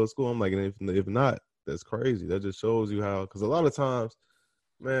 did you go to school? I'm like, and if not, that's crazy. That just shows you how, because a lot of times,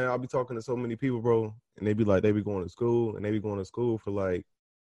 man, I'll be talking to so many people, bro, and they be going to school, and they be going to school for, like,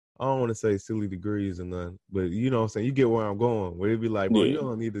 I don't want to say silly degrees and nothing, but you know what I'm saying? You get where I'm going. Where it be like, bro, you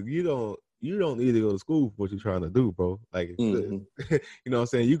don't need to go to school for what you're trying to do, bro. Like, you know what I'm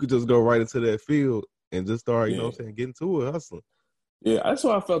saying? You could just go right into that field and just start, you know what I'm saying, getting to it, hustling. Yeah, that's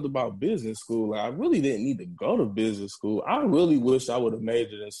what I felt about business school. Like, I really didn't need to go to business school. I really wish I would have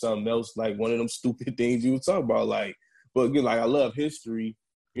majored in something else, like one of them stupid things you were talking about. Like, but again, like I love history,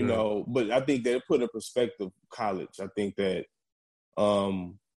 Right. but I think that it put in perspective college. I think that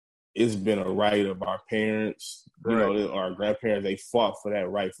um, it's been a right of our parents, Right. our grandparents. They fought for that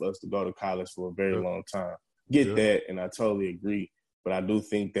right for us to go to college for a very Yep. long time. Get Yep. that, and I totally agree. But I do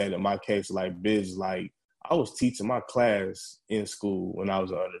think that in my case, like biz, like I was teaching my class in school when I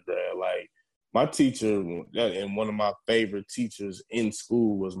was an undergrad. Like my teacher, and one of my favorite teachers in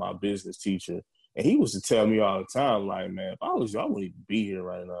school was my business teacher. And he used to tell me all the time, like, man, if I was you, I wouldn't even be here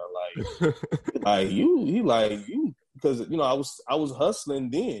right now. He like you, because I was hustling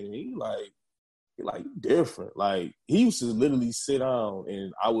then. And he like you different. Like he used to literally sit down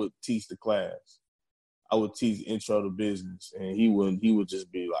and I would teach the class. I would teach intro to business, and he would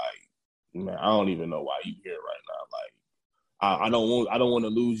just be like, man, I don't even know why you here right now. Like I don't want to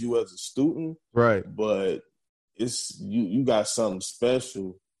lose you as a student, Right. but it's you got something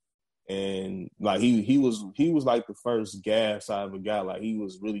special. And like he was like the first gas I ever got. Like he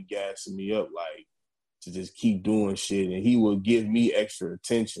was really gassing me up, like to just keep doing shit. And he would give me extra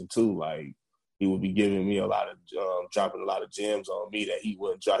attention too. Like he would be giving me a lot of dropping a lot of gems on me that he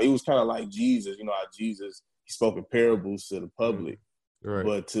wouldn't drop. He was kind of like Jesus, how Jesus, he spoke in parables to the public, Right.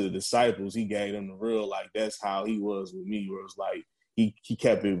 but to the disciples he gave them the real. Like that's how he was with me, where it was like he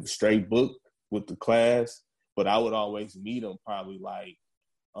kept it straight book with the class, but I would always meet him probably like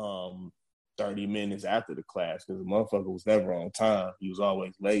 30 minutes after the class, because the motherfucker was never on time. He was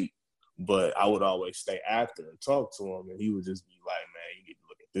always late, but I would always stay after and talk to him, and he would just be like, man, you need to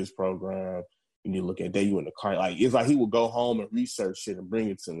look at this program. You need to look at that. You in the car. Like, it's like he would go home and research shit and bring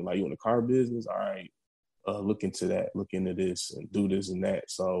it to me. Like, you in the car business? All right, look into that. Look into this and do this and that.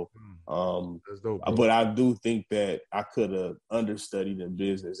 So, That's dope, bro. but I do think that I could have understudied in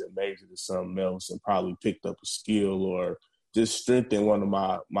business and majored in something else and probably picked up a skill or just strengthen one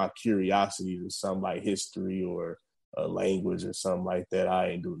of my curiosities in something like history or a language or something like that. I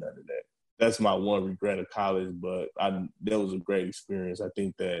ain't do none of that. That's my one regret of college, but that was a great experience. I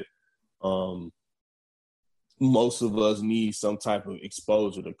think that most of us need some type of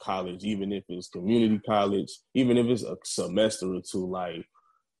exposure to college, even if it's community college, even if it's a semester or two. Like,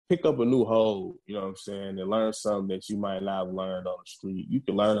 pick up a new hole, you know what I'm saying, and learn something that you might not have learned on the street. You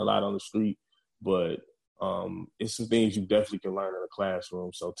can learn a lot on the street, but it's some things you definitely can learn in a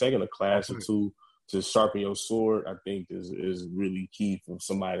classroom. So taking a class or two to sharpen your sword, I think is really key for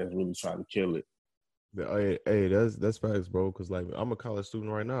somebody that's really trying to kill it. Hey, that's facts, bro. Because like I'm a college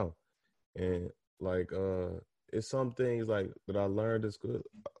student right now, and like it's some things like that I learned is good.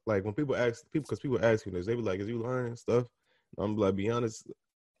 Like when people ask because people ask me this, they be like, "Is you learning stuff?" I'm like, be honest.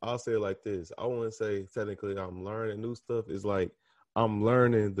 I'll say it like this. I wouldn't say technically I'm learning new stuff. It's like I'm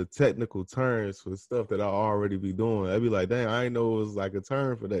learning the technical terms for stuff that I already be doing. I'd be like, dang, I didn't know it was like a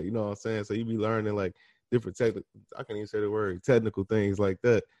term for that. You know what I'm saying? So you be learning like different technical, I can't even say the word, technical things like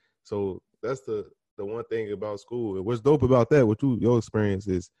that. So that's the one thing about school. What's dope about that, what your experience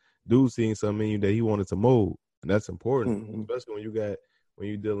is, dude seeing something in you that he wanted to mold. And that's important, especially when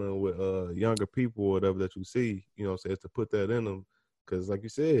you're dealing with younger people or whatever that you see, you know what I'm saying, to put that in them. Because like you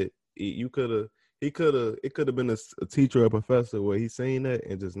said, it could have been a teacher or a professor where he's saying that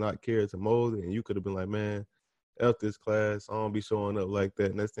and just not care to mold it, and you could have been like, man, F this class, I don't be showing up like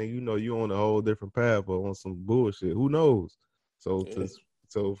that. Next thing you know, you on a whole different path or on some bullshit. Who knows? So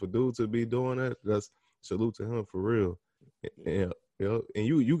so for dude to be doing that, that's salute to him for real. And and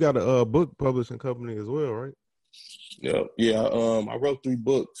you got a book publishing company as well, right? Yeah. I wrote 3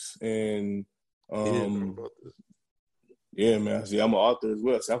 books, and yeah, man. See, I'm an author as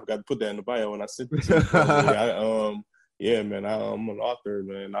well. So I forgot to put that in the bio when I sent it to you. Yeah, man. I'm an author,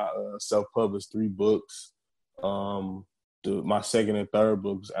 man. I self-published 3 books. My second and third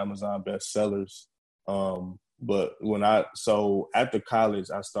books, Amazon bestsellers. But after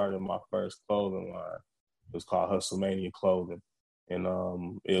college, I started my first clothing line. It was called Hustlemania Clothing, and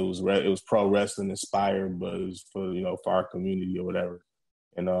it was pro wrestling inspired, but it was for our community or whatever.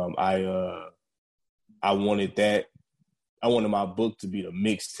 And I wanted that. I wanted my book to be the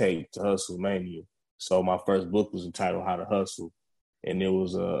mixtape to Hustlemania. So my first book was entitled How to Hustle. And it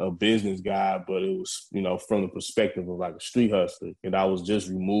was a business guide, but it was, from the perspective of like a street hustler. And I was just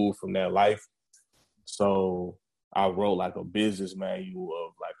removed from that life. So I wrote like a business manual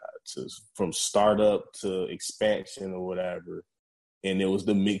of from startup to expansion or whatever. And it was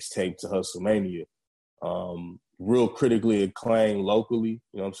the mixtape to Hustlemania. Real critically acclaimed locally,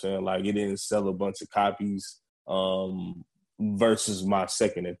 you know what I'm saying? Like, it didn't sell a bunch of copies versus my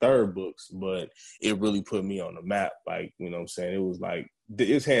second and third books, but it really put me on the map. Like, you know what I'm saying? It was like,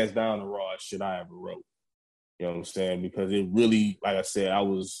 it's hands down the rawest shit I ever wrote. You know what I'm saying? Because it really, like I said, I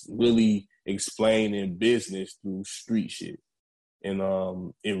was really explaining business through street shit. And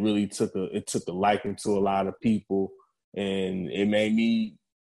it really took a liking to a lot of people, and it gave me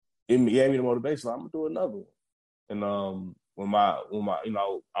the motivation. Like, I'm gonna do another one. And when my you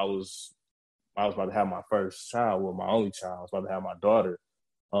know, I was about to have my first child, well, my only child. I was about to have my daughter.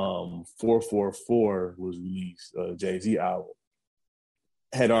 444 was released, Jay-Z album.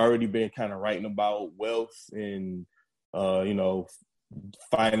 Had already been kind of writing about wealth and, you know,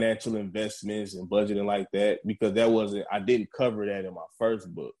 financial investments and budgeting like that, because I didn't cover that in my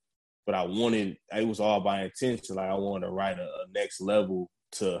first book, but it was all by intention. Like, I wanted to write a next level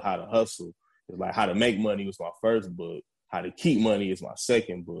to how to hustle. It's like how to make money was my first book. How to keep money is my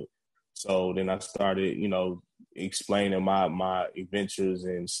second book. So then I started, you know, explaining my adventures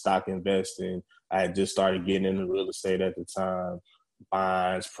in stock investing. I had just started getting into real estate at the time,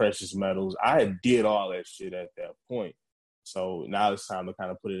 bonds, precious metals. I did all that shit at that point. So now it's time to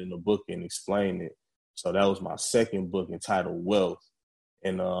kind of put it in a book and explain it. So that was my second book, entitled Wealth.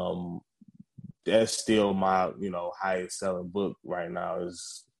 And that's still my, you know, highest selling book right now.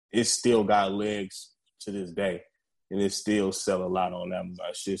 It's still got legs to this day. And it still sell a lot on Amazon.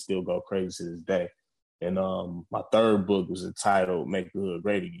 Shit still go crazy to this day. And my third book was entitled Make the Hood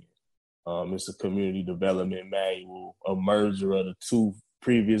Great Again. It's a community development manual, a merger of the two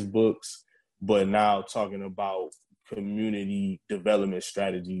previous books, but now talking about community development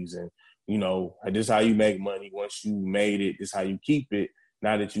strategies. And, you know, this is how you make money. Once you made it, this is how you keep it.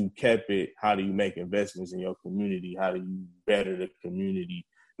 Now that you kept it, how do you make investments in your community? How do you better the community?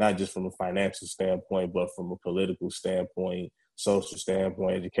 Not just from a financial standpoint, but from a political standpoint, social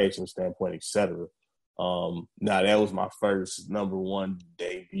standpoint, educational standpoint, etc. Now, that was my first #1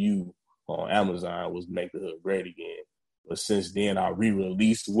 debut on Amazon, was Make the Hood Great Again. But since then, I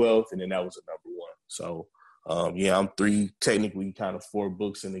re-released Wealth, and then that was a #1. So, yeah, I'm technically kind of 4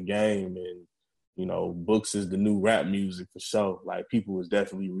 books in the game. And, you know, books is the new rap music for sure. Like, people is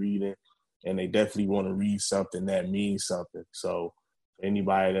definitely reading, and they definitely want to read something that means something. So,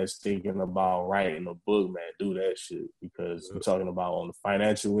 anybody that's thinking about writing a book, man, do that shit, because you're talking about on the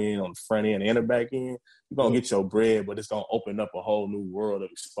financial end, on the front end and the back end, you're going to get your bread, but it's going to open up a whole new world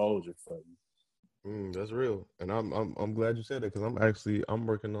of exposure for you. That's real. And I'm glad you said that, because I'm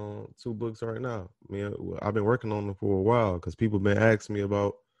working on 2 books right now. I mean, I've been working on them for a while, because people been asking me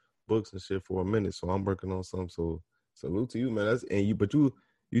about books and shit for a minute. So I'm working on some. So salute to you, man. But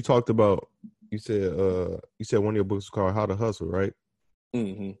you talked about, you said one of your books was called How to Hustle, right?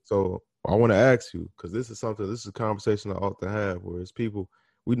 Mm-hmm. So I want to ask you, because this is a conversation I often have, where it's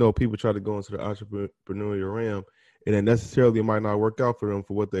we know people try to go into the entrepreneurial realm, and it necessarily might not work out for them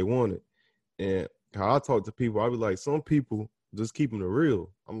for what they wanted. And how I talk to people, I be like, some people, just keeping it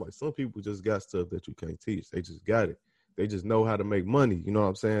real, I'm like, some people just got stuff that you can't teach. They just got it. They just know how to make money. You know what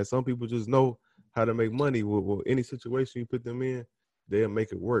I'm saying? Some people just know how to make money with any situation you put them in. They'll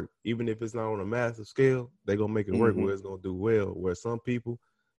make it work. Even if it's not on a massive scale, they're going to make it work where it's going to do well. Where some people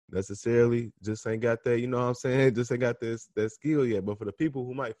necessarily just ain't got that, you know what I'm saying? Just ain't got that skill yet. But for the people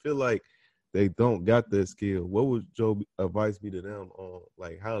who might feel like they don't got that skill, what would your advice be to them on,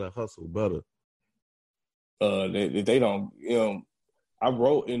 like, how to hustle better? They don't, you know, I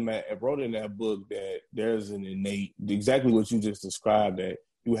wrote in that book that there's an innate, exactly what you just described, that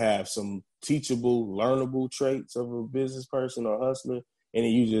you have some teachable, learnable traits of a business person or hustler, and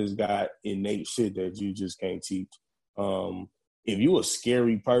then you just got innate shit that you just can't teach. If you a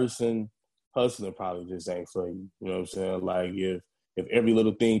scary person, hustling probably just ain't for you. You know what I'm saying? Like, if every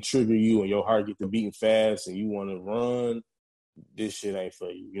little thing trigger you and your heart get to beating fast and you want to run, this shit ain't for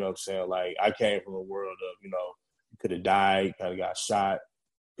you. You know what I'm saying? Like, I came from a world of, you know, you could have died, kind of got shot,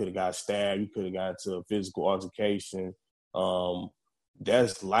 could have got stabbed, you could have got into a physical altercation.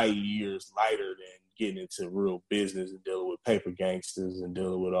 That's light years lighter than getting into real business and dealing with paper gangsters and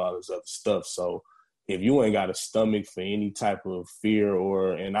dealing with all this other stuff. So if you ain't got a stomach for any type of fear,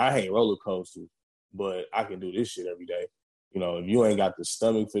 and I hate roller coasters, but I can do this shit every day. You know, if you ain't got the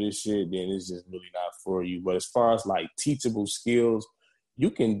stomach for this shit, then it's just really not for you. But as far as like teachable skills,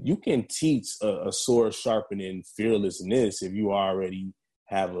 you can teach a sword sharpening fearlessness if you already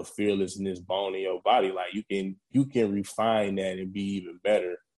have a fearlessness bone in your body. Like, you can refine that and be even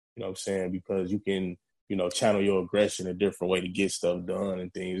better. You know what I'm saying? Because you can, you know, channel your aggression a different way to get stuff done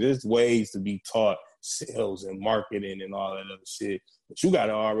and things. There's ways to be taught sales and marketing and all that other shit, but you got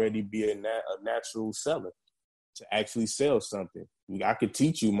to already be a natural seller to actually sell something. I could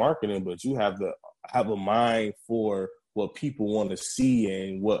teach you marketing, but you have to have a mind for what people want to see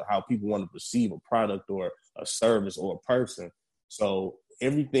and how people want to perceive a product or a service or a person. So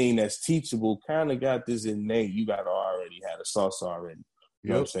everything that's teachable kind of got this innate. You got to already have a sauce already. You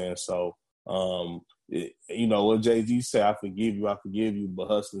know what I'm saying? So, you know what Jay-Z said, I forgive you, but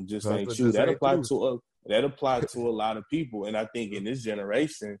hustling just ain't true. That applied to a lot of people. And I think in this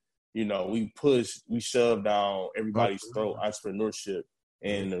generation, you know, we shove down everybody's throat entrepreneurship.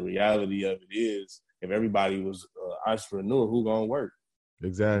 And the reality of it is, if everybody was an entrepreneur, who gonna work?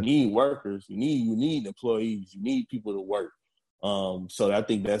 Exactly. You need workers. You need employees. You need people to work. So I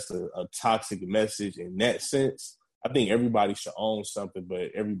think that's a toxic message in that sense. I think everybody should own something,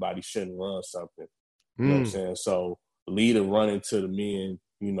 but everybody shouldn't run something. You know what I'm saying? So leader run into the men,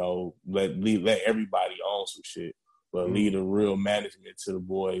 you know, let everybody own some shit, but lead a real management to the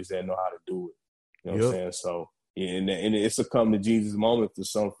boys that know how to do it. You know what I'm saying? So, yeah, and it's a come to Jesus moment for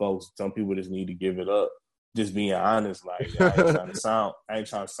some folks. Some people just need to give it up. Just being honest, like I ain't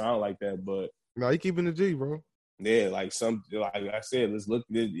trying to sound like that, but no, you keeping the G, bro. Yeah, like I said, let's look.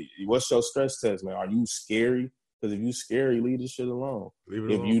 What's your stress test, man? Are you scary? Because if you scary, leave this shit alone.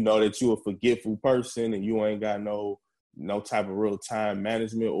 If you know that you a forgetful person and you ain't got no type of real time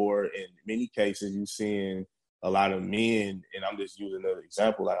management, or in many cases you seeing a lot of men, and I'm just using another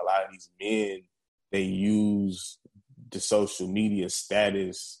example, like a lot of these men, they use the social media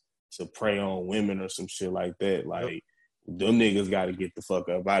status to prey on women or some shit like that. Like them niggas got to get the fuck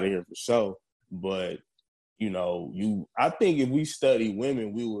up out of here for sure. But you know, I think if we study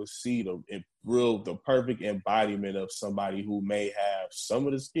women, we will see the perfect embodiment of somebody who may have some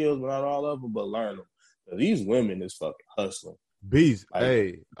of the skills, but not all of them, but learn them. These women is fucking hustling. Beast. Like,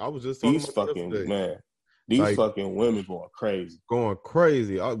 hey, I was just talking these about fucking yesterday. man. These like, fucking women going crazy.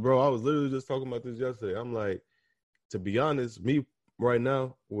 Bro, I was literally just talking about this yesterday. I'm like, to be honest, me right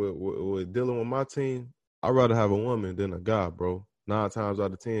now, with dealing with my team, I'd rather have a woman than a guy, bro. 9 times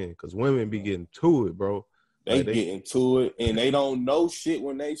out of 10. Because women be getting to it, bro. They get into it, and they don't know shit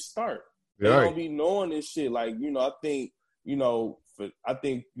when they start. They don't be knowing this shit. Like, you know, I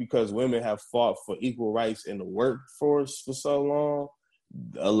think because women have fought for equal rights in the workforce for so long,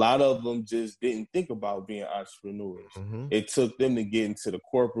 a lot of them just didn't think about being entrepreneurs. It took them to get into the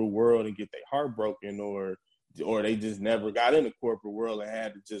corporate world and get their heart broken, or they just never got in the corporate world and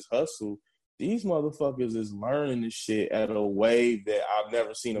had to just hustle. These motherfuckers is learning this shit at a wave that I've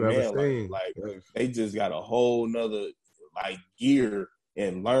never seen a man learn. Like, they just got a whole nother, like, gear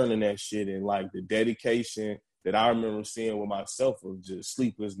in learning that shit, and, like, the dedication that I remember seeing with myself of just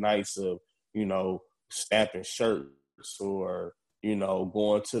sleepless nights of, you know, stamping shirts or, you know,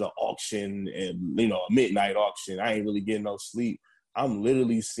 going to the auction and, you know, a midnight auction. I ain't really getting no sleep. I'm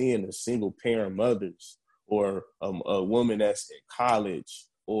literally seeing a single parent mothers or a woman that's in college,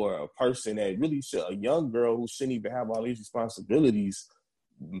 or a person that really a young girl who shouldn't even have all these responsibilities,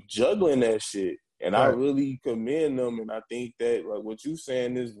 juggling that shit. And I really commend them. And I think that, like, what you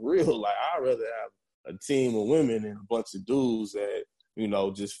saying is real. Like, I'd rather have a team of women and a bunch of dudes that, you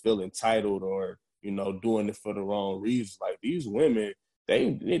know, just feel entitled or, you know, doing it for the wrong reasons. Like, these women,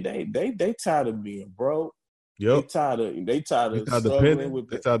 they tired of being broke. They tired of struggling with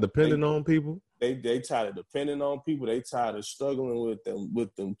They tired of depending on people. They tired of depending on people. They tired of struggling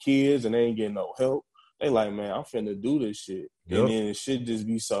with them kids, and they ain't getting no help. They like, man, I'm finna do this shit. And then it should just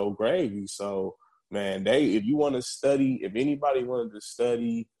be so gravy. So, man, if you want to study, if anybody wanted to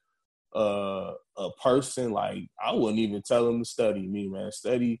study a person, like, I wouldn't even tell them to study me, man.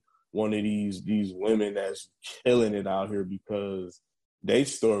 Study one of these women that's killing it out here, because they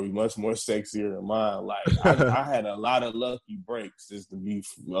story much more sexier than mine. Like, I had a lot of lucky breaks, just to be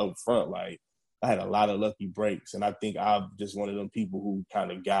up front. Like, I had a lot of lucky breaks, and I think I'm just one of them people who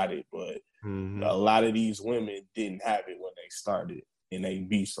kind of got it. But a lot of these women didn't have it when they started, and they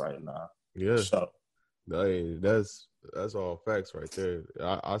beasts right now. Yeah, so hey, that's all facts right there.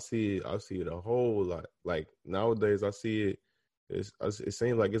 I see it a whole lot. Like, nowadays, I see it. It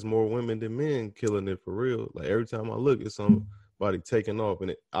seems like it's more women than men killing it for real. Like, every time I look, it's somebody taking off,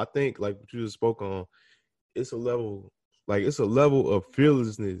 and I think, like what you just spoke on, it's a level of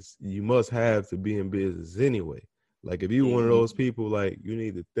fearlessness you must have to be in business anyway. Like, if you one of those people, like, you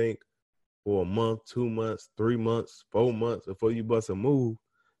need to think for a month, 2 months, 3 months, 4 months before you bust a move,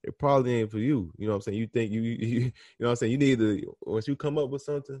 it probably ain't for you. You know what I'm saying? You think you know what I'm saying? You need to, once you come up with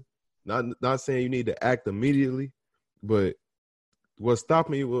something, not saying you need to act immediately, but what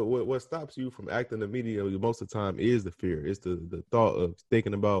stops you from acting immediately most of the time is the fear. It's the thought of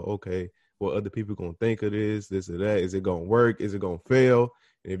thinking about, okay, what other people gonna think of this or that. Is it gonna work? Is it gonna fail?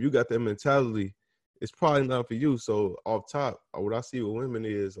 And if you got that mentality, it's probably not for you. So off top, what I see with women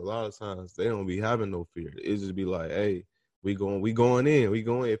is a lot of times they don't be having no fear. It just be like, hey, we going in.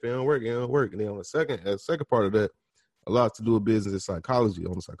 If it don't work, it don't work. And then on the second part of that, a lot to do with business and psychology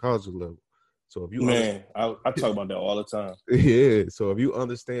on the psychology level. So if you I talk about that all the time. yeah. So if you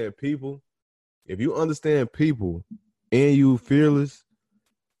understand people and you fearless,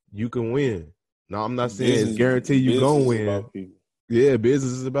 you can win. Now I'm not saying it's guaranteed you gonna win. About people. Yeah,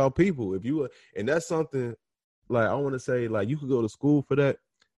 business is about people. And that's something like I want to say, like you could go to school for that,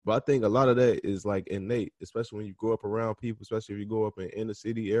 but I think a lot of that is like innate, especially when you grow up around people, especially if you grow up in inner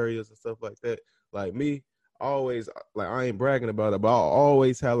city areas and stuff like that. Like me, always, like I ain't bragging about it, but I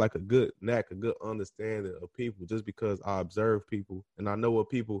always have like a good understanding of people just because I observe people and I know what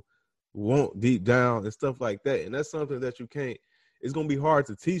people want deep down and stuff like that. And that's something that you can't, it's going to be hard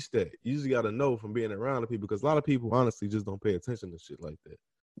to teach that. You just got to know from being around the people because a lot of people honestly just don't pay attention to shit like that.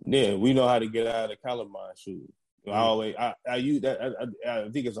 Yeah, we know how to get out of the Columbine shoot. I use that. I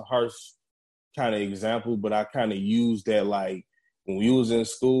think it's a harsh kind of example, but I kind of use that like when we was in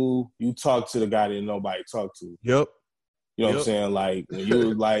school, you talk to the guy that nobody talked to. Yep. You know what I'm saying? Like when you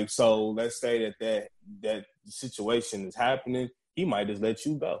was like, so let's say that situation is happening, he might just let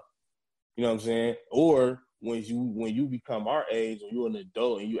you go. You know what I'm saying? Or when you become our age, or you're an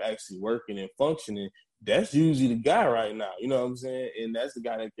adult and you actually working and functioning, that's usually the guy right now. You know what I'm saying? And that's the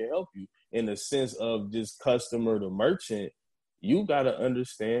guy that can help you in the sense of just customer to merchant. You got to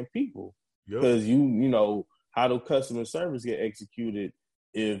understand people because you know how do customer service get executed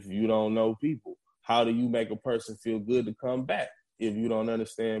if you don't know people? How do you make a person feel good to come back if you don't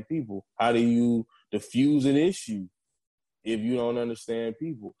understand people? How do you diffuse an issue if you don't understand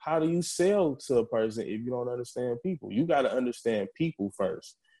people? How do you sell to a person if you don't understand people? You got to understand people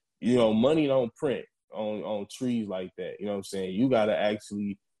first. You know, money don't print on trees like that. You know what I'm saying? You got to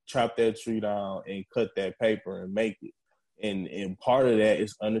actually chop that tree down and cut that paper and make it. And part of that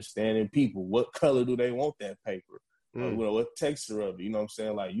is understanding people. What color do they want that paper? You know, what texture of it? You know what I'm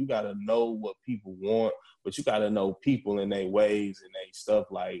saying? Like, you got to know what people want, but you got to know people and their ways and their stuff.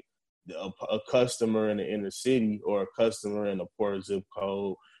 Like, a customer in the inner city or a customer in a poor zip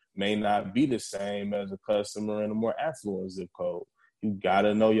code may not be the same as a customer in a more affluent zip code. You got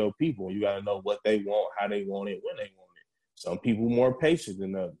to know your people. You got to know what they want, how they want it, when they want it. Some people more patient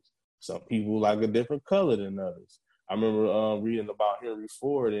than others. Some people like a different color than others. I remember reading about Henry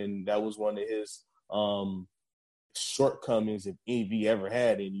Ford, and that was one of his shortcomings, if he ever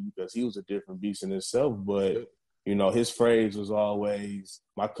had any, because he was a different beast in himself. But you know, his phrase was always,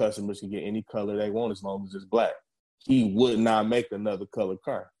 my customers can get any color they want as long as it's black. He would not make another color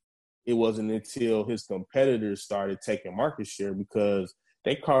car. It wasn't until his competitors started taking market share because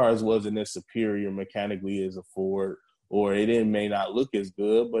their cars wasn't as superior mechanically as a Ford, or it may not look as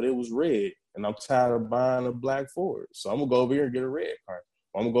good, but it was red. And I'm tired of buying a black Ford. So I'm going to go over here and get a red car.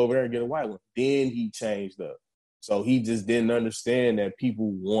 I'm going to go over there and get a white one. Then he changed up. So he just didn't understand that people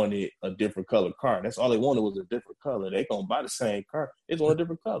wanted a different color car. That's all they wanted was a different color. They gonna buy the same car. They just want a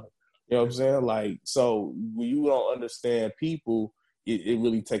different color. You know what I'm saying? Like, so when you don't understand people, it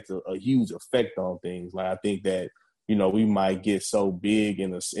really takes a huge effect on things. Like, I think that, you know, we might get so big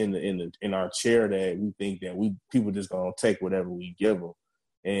in our chair that we think that people just gonna take whatever we give them.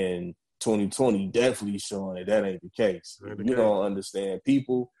 And 2020 definitely showing that ain't the case. If you don't understand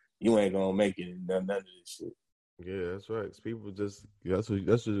people, you ain't gonna make it in none of this shit. Yeah, that's right. People just that's what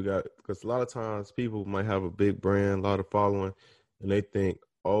you got. Because a lot of times people might have a big brand, a lot of following, and they think,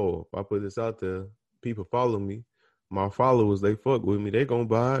 oh, if I put this out there, people follow me. My followers, they fuck with me. They gonna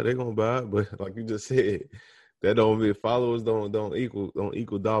buy it. They gonna buy it. But like you just said, that don't mean followers don't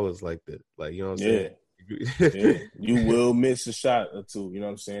equal dollars like that. Like, you know what I'm saying? Yeah. You will miss a shot or two. You know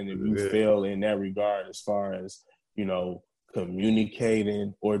what I'm saying? If you fail in that regard, as far as, you know,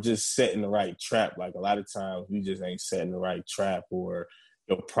 communicating or just setting the right trap. Like, a lot of times we just ain't setting the right trap, or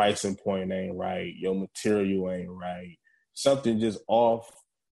your pricing point ain't right, your material ain't right, something just off.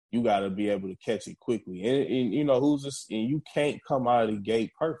 You got to be able to catch it quickly. And you know, and you can't come out of the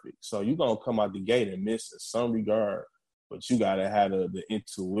gate perfect. So you're going to come out the gate and miss in some regard, but you got to have the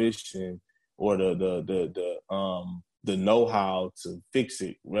intuition or the know-how to fix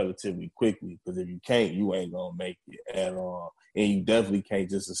it relatively quickly, because if you can't, you ain't gonna make it at all. And you definitely can't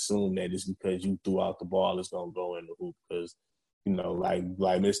just assume that just because you threw out the ball, it's gonna go in the hoop. Because, you know, like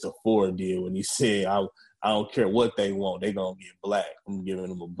Mr. Ford did when he said, I don't care what they want, they gonna get black. I'm giving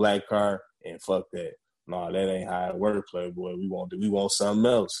them a black car, and fuck that. No, that ain't how it works, Playboy. We want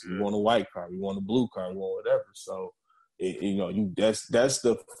something else. We want a white car. We want a blue car. We want whatever. So, you know, that's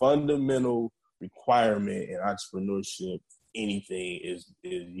the fundamental requirement in entrepreneurship anything is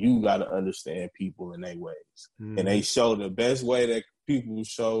you got to understand people in their ways. Mm-hmm. And they show the best way that people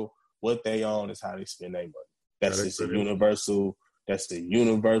show what they own is how they spend their money. That's just that's the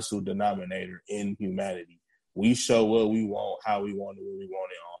universal denominator in humanity. We show what we want, how we want it, when we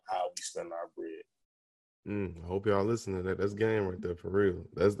want it, on how we spend our bread. I hope y'all listening. That's game right there for real.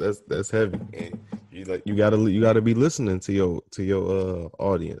 That's heavy. And you gotta be listening to your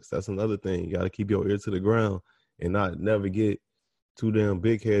audience. That's another thing. You gotta keep your ear to the ground and not never get too damn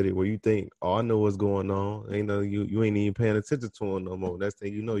big headed where you think, oh, I know what's going on. Ain't no you ain't even paying attention to them no more. Next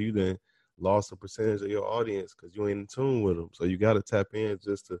thing you know, you then lost a percentage of your audience because you ain't in tune with them. So you gotta tap in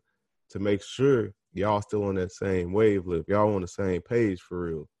just to make sure y'all still on that same wavelength. Y'all on the same page for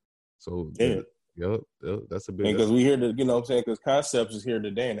real. So yeah. Yep, that's a big. Because we hear you know what I'm saying? Because concepts is here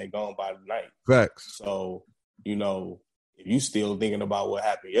today and they gone by tonight. Facts. So, you know, if you still thinking about what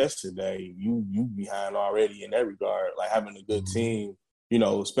happened yesterday, you behind already in that regard. Like having a good team, you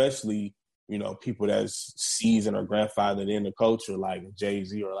know, especially, you know, people that's seasoned or grandfathered in the culture like a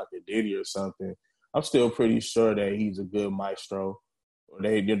Jay-Z or like a Diddy or something. I'm still pretty sure that he's a good maestro. Or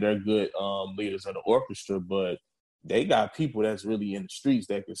they're good leaders of the orchestra, but they got people that's really in the streets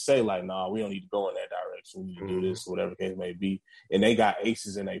that could say like, nah, we don't need to go in that direction. We need to do this, whatever the case may be. And they got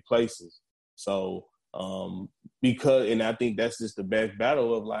aces in their places. So, and I think that's just the best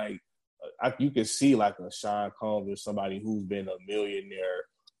battle of like, you can see like a Sean Combs or somebody who's been a millionaire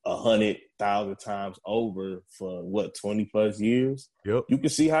 100,000 times over for 20 plus years. Yep. You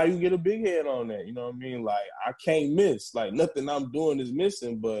can see how you get a big head on that. You know what I mean? Like I can't miss. Like nothing I'm doing is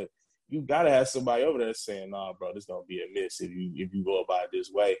missing, but you gotta have somebody over there saying, "Nah, bro, this gonna be a miss if you go about it this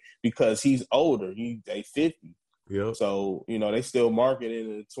way." Because he's older. They 50. Yep. So you know they still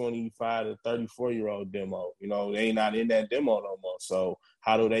marketing a 25 to 34-year-old demo. You know they not in that demo no more. So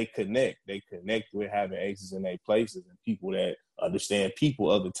how do they connect? They connect with having aces in their places and people that understand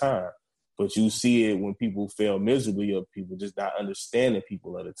people of the time. But you see it when people fail miserably, or people just not understanding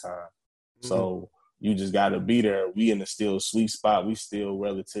people of the time. So you just got to be there. We in the still sweet spot. We still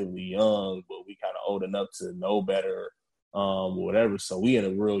relatively young, but we kind of old enough to know better, whatever. So we in a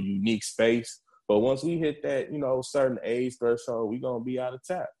real unique space. But once we hit that, you know, certain age threshold, we going to be out of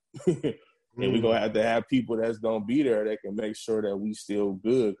tap. And we going to have people that's going to be there that can make sure that we still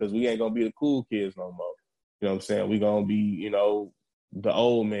good, because we ain't going to be the cool kids no more. You know what I'm saying? We going to be, you know, the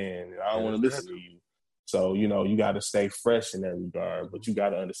old man. I don't want to listen to you. So, you know, you got to stay fresh in that regard, but you got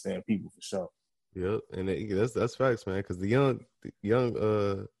to understand people for sure. Yep, and that's facts, man. Because the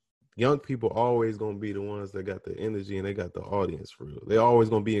young people always gonna be the ones that got the energy and they got the audience for real. They always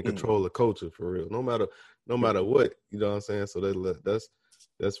gonna be in control of culture for real, no matter what. You know what I'm saying? So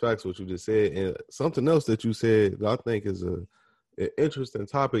that's facts what you just said. And something else that you said that I think is an interesting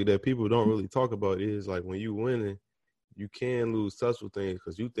topic that people don't really talk about is like when you winning, you can lose touch with things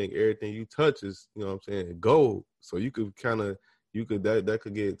because you think everything you touch is, you know what I'm saying, gold. So you could that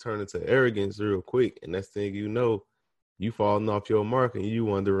could get turned into arrogance real quick, and next thing you know, you falling off your mark and you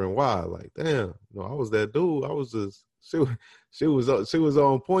wondering why. Like, damn, I was that dude. I was just she was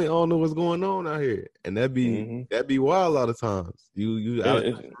on point. I don't know what's going on out here, and that'd be wild a lot of times. You out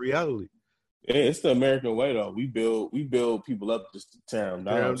of reality. It's the American way though. We build people up just to tear them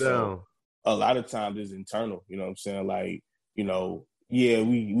down. So a lot of times it's internal. You know what I'm saying? Like, you know, yeah,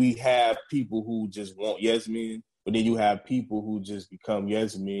 we have people who just want yes men. But then you have people who just become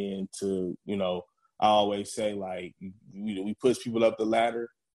yes men to, you know, I always say, like, we push people up the ladder,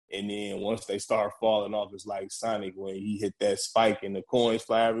 and then once they start falling off, it's like Sonic when he hit that spike and the coins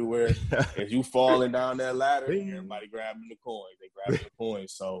fly everywhere. As you falling down that ladder, everybody grabbing the coins. They grabbing the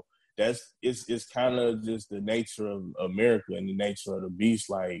coins. So it's kind of just the nature of America and the nature of the beast.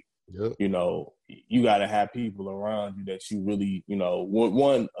 Like, you know, you got to have people around you that you really, you know,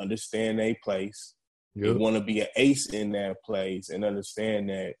 one, understand their place. You want to be an ace in that place and understand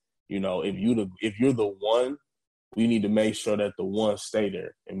that, you know, if you're the one, we need to make sure that the one stay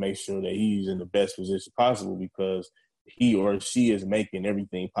there and make sure that he's in the best position possible, because he or she is making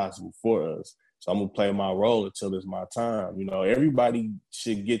everything possible for us. So I'm gonna play my role until it's my time. You know, everybody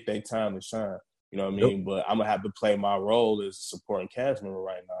should get their time to shine. You know what I mean? But I'm gonna have to play my role as a supporting cast member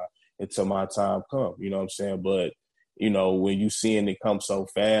right now until my time comes. You know what I'm saying? But you know, when you seeing it come so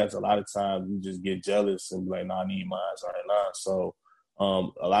fast, a lot of times you just get jealous and be like, "Nah, I need mine right now." So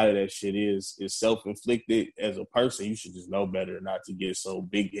a lot of that shit is self-inflicted. As a person, you should just know better not to get so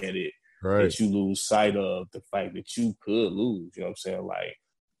big-headed that you lose sight of the fact that you could lose. You know what I'm saying? Like,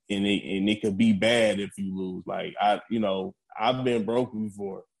 and it could be bad if you lose. Like, I've been broke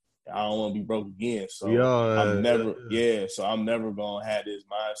before. I don't want to be broke again. So Yeah, so I'm never gonna have this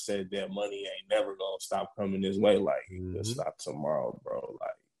mindset that money ain't never gonna stop coming this way. Like it could stop tomorrow, bro.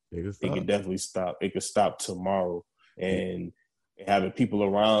 Like it could definitely stop. It could stop tomorrow, and having people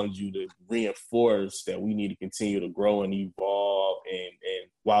around you to reinforce that we need to continue to grow and evolve, and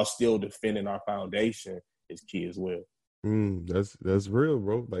while still defending our foundation is key as well. That's real,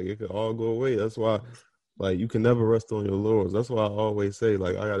 bro. Like it could all go away. That's why, like, you can never rest on your laurels. That's why I always say,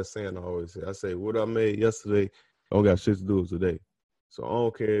 like, I got a saying I always say. I say, what I made yesterday, I don't got shit to do with today. So I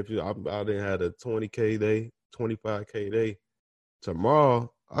don't care if I didn't have a 20K day, 25K day.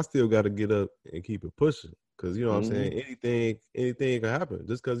 Tomorrow, I still got to get up and keep it pushing. Because, you know what I'm saying? Anything can happen.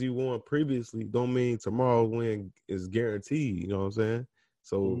 Just because you won previously don't mean tomorrow's win is guaranteed. You know what I'm saying?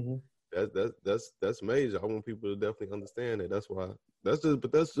 So that's major. I want people to definitely understand that.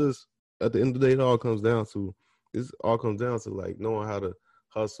 That's just at the end of the day, it all comes down to like knowing how to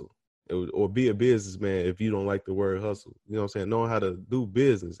hustle or be a businessman. If you don't like the word hustle, you know what I'm saying, knowing how to do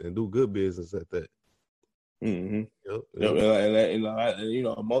business and do good business at that. And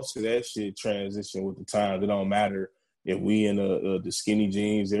most of that shit transition with the times. It don't matter if we in the skinny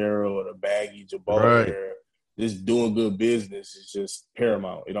jeans era or the baggy Jabot era. Just doing good business is just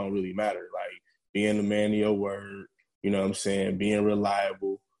paramount. It don't really matter. Like being a man of your word, you know what I'm saying, being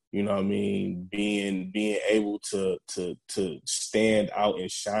reliable, you know what I mean, being able to stand out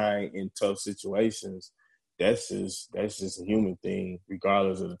and shine in tough situations. That's just a human thing,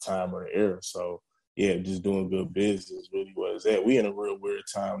 regardless of the time or the era. So yeah, just doing good business really what it's at. We in a real weird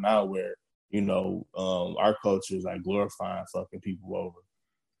time now where, you know, our culture is like glorifying fucking people over,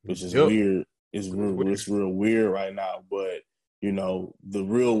 which is weird. It's real weird right now, but you know, the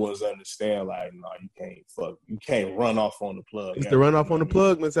real ones understand, like, no, you can't run off on the plug. It's the run off on the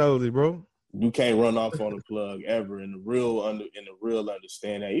plug mentality, bro. You can't run off on the plug ever, and the real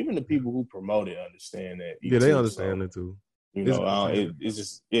understand that. Even the people who promote it understand that. Yeah, they understand it too. You know,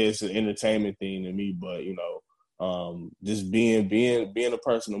 it's an entertainment thing to me, but you know, just being a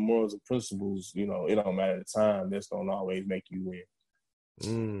person of morals and principles, you know, it don't matter the time. That's gonna always make you win.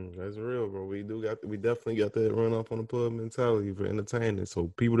 That's real, bro. We definitely got that run off on the plug mentality for entertainment.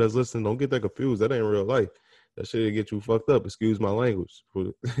 So people that's listening, don't get that confused. That ain't real life. That shit get you fucked up. Excuse my language.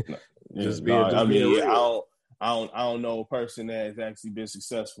 Being real. I don't know a person that has actually been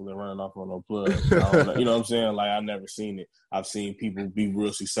successful in running off on no plug. You know what I'm saying? Like I've never seen it. I've seen people be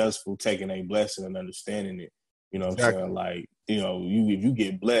real successful taking a blessing and understanding it. You know what I'm saying? Like, you know, if you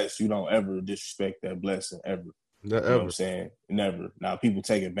get blessed, you don't ever disrespect that blessing ever. Not you know what I'm saying? Never. Now, people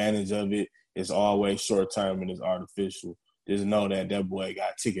take advantage of it. It's always short term and it's artificial. Just know that boy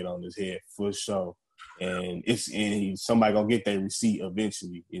got a ticket on his head for sure. And somebody gonna get their receipt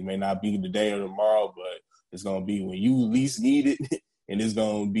eventually. It may not be today or tomorrow, but it's gonna be when you least need it, and it's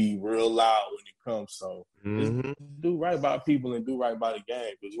gonna be real loud when it comes. So just do right by people and do right by the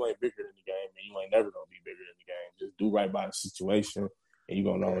game, because you ain't bigger than the game, and you ain't never gonna be bigger than the game. Just do right by the situation, and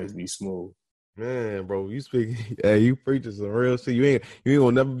you're gonna always be smooth. Man, bro, you preaching some real shit. You ain't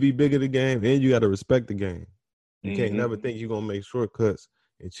gonna never be bigger than the game, and you gotta respect the game. You can't never think you're gonna make shortcuts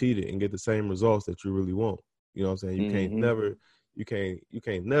and cheat it and get the same results that you really want. You know what I'm saying? You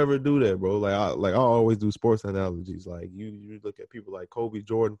can't never do that, bro. Like I always do sports analogies. Like you look at people like Kobe,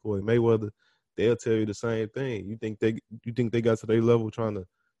 Jordan, Floyd Mayweather, they'll tell you the same thing. You think they got to their level trying to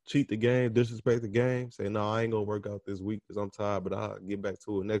cheat the game, disrespect the game, say, no, I ain't gonna work out this week because I'm tired, but I'll get back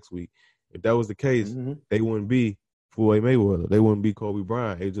to it next week. If that was the case, they wouldn't be Floyd Mayweather. They wouldn't be Kobe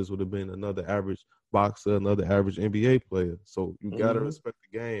Bryant. It just would have been another average boxer, another average NBA player. So you got to respect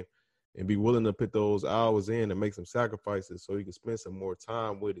the game and be willing to put those hours in and make some sacrifices so you can spend some more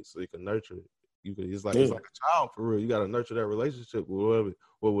time with it so you can nurture it. It's like a child for real. You got to nurture that relationship with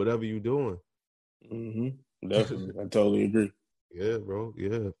whatever you're doing. Definitely. I totally agree. Yeah, bro.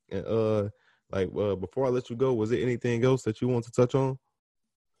 Yeah. And before I let you go, was there anything else that you want to touch on?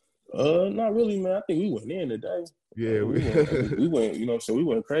 Not really, man. I think we went in today. Yeah, we went. You know, so we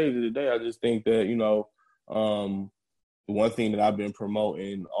went crazy today. I just think that, you know, the one thing that I've been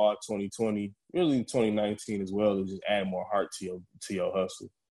promoting all 2020, really 2019 as well, is just add more heart to your hustle.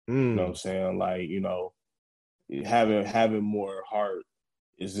 You know what I'm saying? Like, you know, having more heart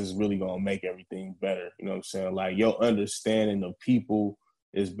is just really gonna make everything better. You know what I'm saying? Like your understanding of people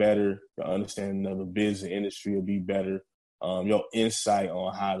is better. Your understanding of the business industry will be better. Your insight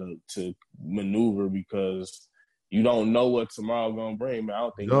on how to maneuver, because you don't know what tomorrow gonna bring, man. I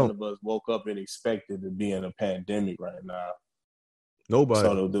don't think none of us woke up and expected to be in a pandemic right now. Nobody.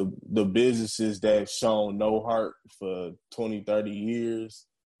 So the businesses that shown no heart for 20, 30 years,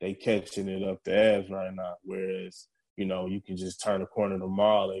 they catching it up the ass right now. Whereas you can just turn the corner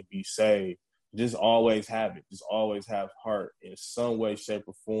tomorrow and be saved. Just always have it. Just always have heart in some way, shape,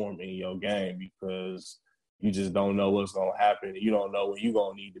 or form in your game, because you just don't know what's going to happen. You don't know when you're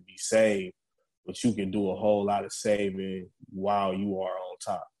going to need to be saved, but you can do a whole lot of saving while you are on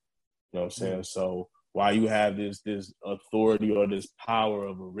top. You know what I'm saying? So while you have this authority or this power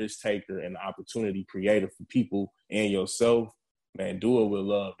of a risk taker and opportunity creator for people and yourself, man, do it with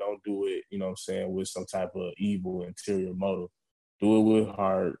love. Don't do it, with some type of evil interior motive. Do it with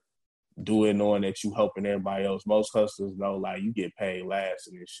heart. Do it knowing that you helping everybody else. Most hustlers know, like, you get paid last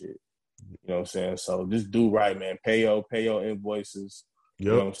in this shit. You know what I'm saying? So just do right, man. Pay your invoices. Yep.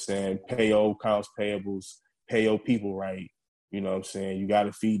 You know what I'm saying? Pay your accounts payables. Pay your people right. You know what I'm saying? You got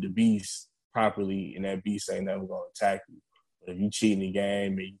to feed the beast properly, and that beast ain't never going to attack you. But if you cheat in the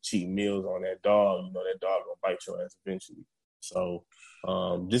game and you cheat meals on that dog, that dog going to bite your ass eventually. So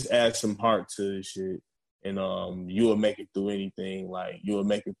just add some heart to this shit, and you will make it through anything. Like, you will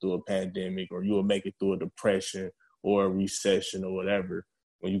make it through a pandemic, or you will make it through a depression or a recession or whatever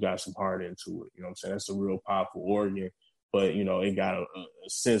when you got some heart into it. You know what I'm saying? That's a real powerful organ, but, it got a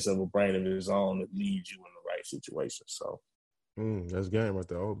sense of a brain of its own that leads you in the right situation. So. That's game right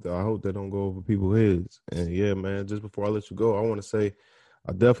there. I hope that don't go over people's heads. And yeah, man, just before I let you go, I want to say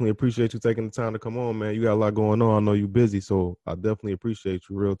I definitely appreciate you taking the time to come on, man. You got a lot going on. I know you're busy, so I definitely appreciate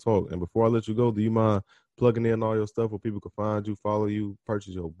you. Real talk. And before I let you go, do you mind plugging in all your stuff where people can find you, follow you,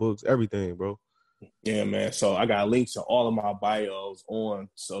 purchase your books, everything, bro? Yeah, man. So I got links to all of my bios on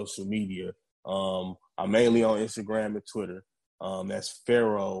social media. I'm mainly on Instagram and Twitter. That's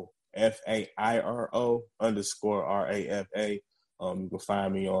Pharaoh, FAIRO _RAFA. You can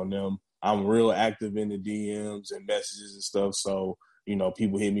find me on them. I'm real active in the DMs and messages and stuff. So,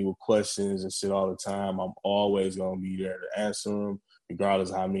 people hit me with questions and shit all the time. I'm always going to be there to answer them,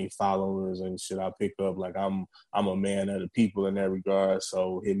 regardless of how many followers and shit I pick up. Like, I'm a man of the people in that regard.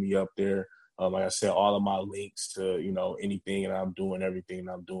 So hit me up there. Like I said, all of my links to, anything that I'm doing, everything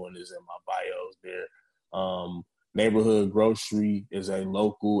I'm doing is in my bios there. Neighborhood Grocery is a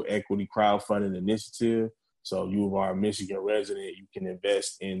local equity crowdfunding initiative. So you are a Michigan resident, you can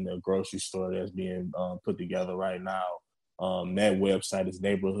invest in the grocery store that's being put together right now. That website is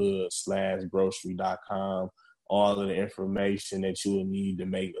neighborhood/grocery.com. All of the information that you will need to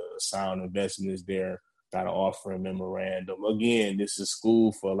make a sound investment is there. Got an offering memorandum. Again, this is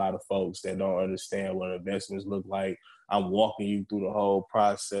school for a lot of folks that don't understand what investments look like. I'm walking you through the whole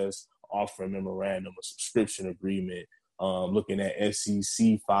process, offering memorandum, a subscription agreement, looking at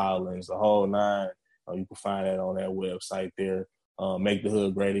SEC filings, the whole nine. You can find that on that website there. Make the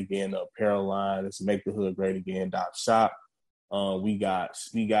Hood Great Again, the apparel line. It's makethehoodgreatagain.shop. We got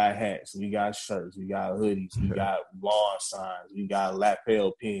hats, we got shirts, we got hoodies, we got lawn signs, we got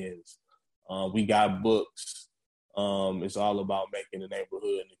lapel pins, we got books. It's all about making the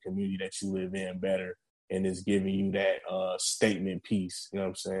neighborhood and the community that you live in better, and it's giving you that statement piece, you know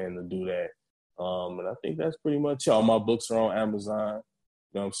what I'm saying, to do that. And I think that's pretty much it. All my books are on Amazon.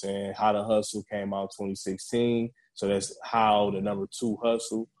 You know what I'm saying? How to Hustle came out 2016. So that's How, the number 2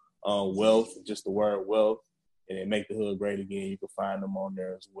 Hustle. Wealth, just the word wealth. And then Make the Hood Great Again. You can find them on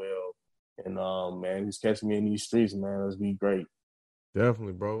there as well. And, man, just catch me in these streets, man. Let's be great.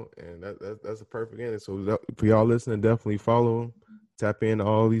 Definitely, bro. And that's a perfect ending. So for y'all listening, definitely follow him. Tap into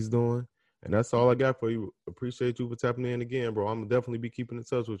all he's doing. And that's all I got for you. Appreciate you for tapping in again, bro. I'm going to definitely be keeping in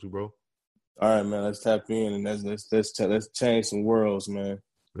touch with you, bro. All right, man. Let's tap in and let's change some worlds, man.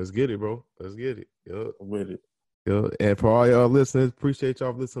 Let's get it, bro. Let's get it. Yup. With it. Yup. And for all y'all listeners, appreciate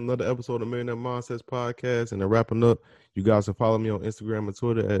y'all for listening to another episode of Millionaire Mindsets Podcast. And then wrapping up, you guys can follow me on Instagram and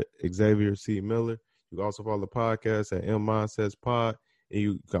Twitter at Xavier C. Miller. You can also follow the podcast at M Mindsets Pod. And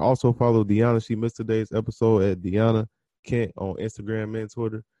you can also follow Deanna. She missed today's episode at Deanna Kent on Instagram and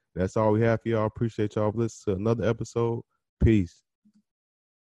Twitter. That's all we have for y'all. Appreciate y'all for listening to another episode. Peace.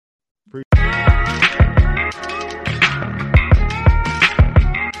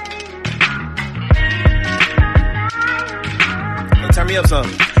 Turn me up some.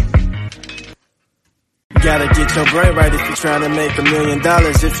 Gotta get your brain right if you're trying to make $1 million.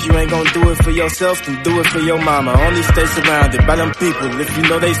 If you ain't gonna do it for yourself, then do it for your mama. Only stay surrounded by them people if you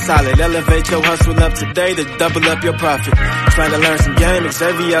know they solid. Elevate your hustle up today to double up your profit. Trying to learn some game,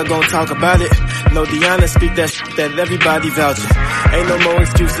 Xavier gonna talk about it. Know the honest, speak that shit that everybody vouching. Ain't no more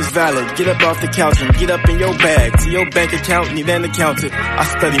excuses valid. Get up off the couch and get up in your bag. To your bank account, need an accountant. I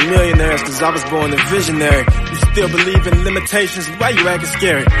study millionaires cause I was born a visionary. You still believe in limitations, why you acting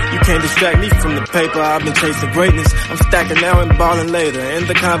scary? You can't distract me from the paper, I've been chasing greatness. I'm stacking now and balling later. In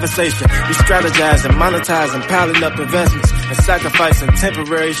the conversation, we strategizing, monetizing, piling up investments, and sacrificing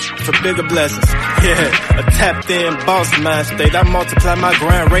temporary shit for bigger blessings. Yeah, a tapped in boss mind state. I multiply my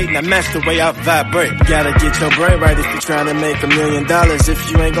grind rate and I match the way I vibrate. You gotta get your brain right if you're trying to make $1 million.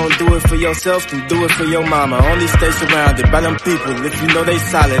 If you ain't gonna do it for yourself, then do it for your mama. Only stay surrounded by them people if you know they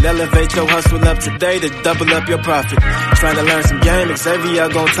solid. Elevate your hustle up today to double up your profit. Trying to learn some game, Xavier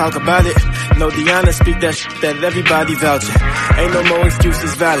gonna talk about it. Know the honest, speak that shit that everybody vouching. Ain't no more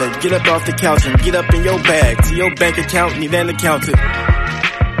excuses valid. Get up off the couch and get up in your bag. To your bank account, need an accountant.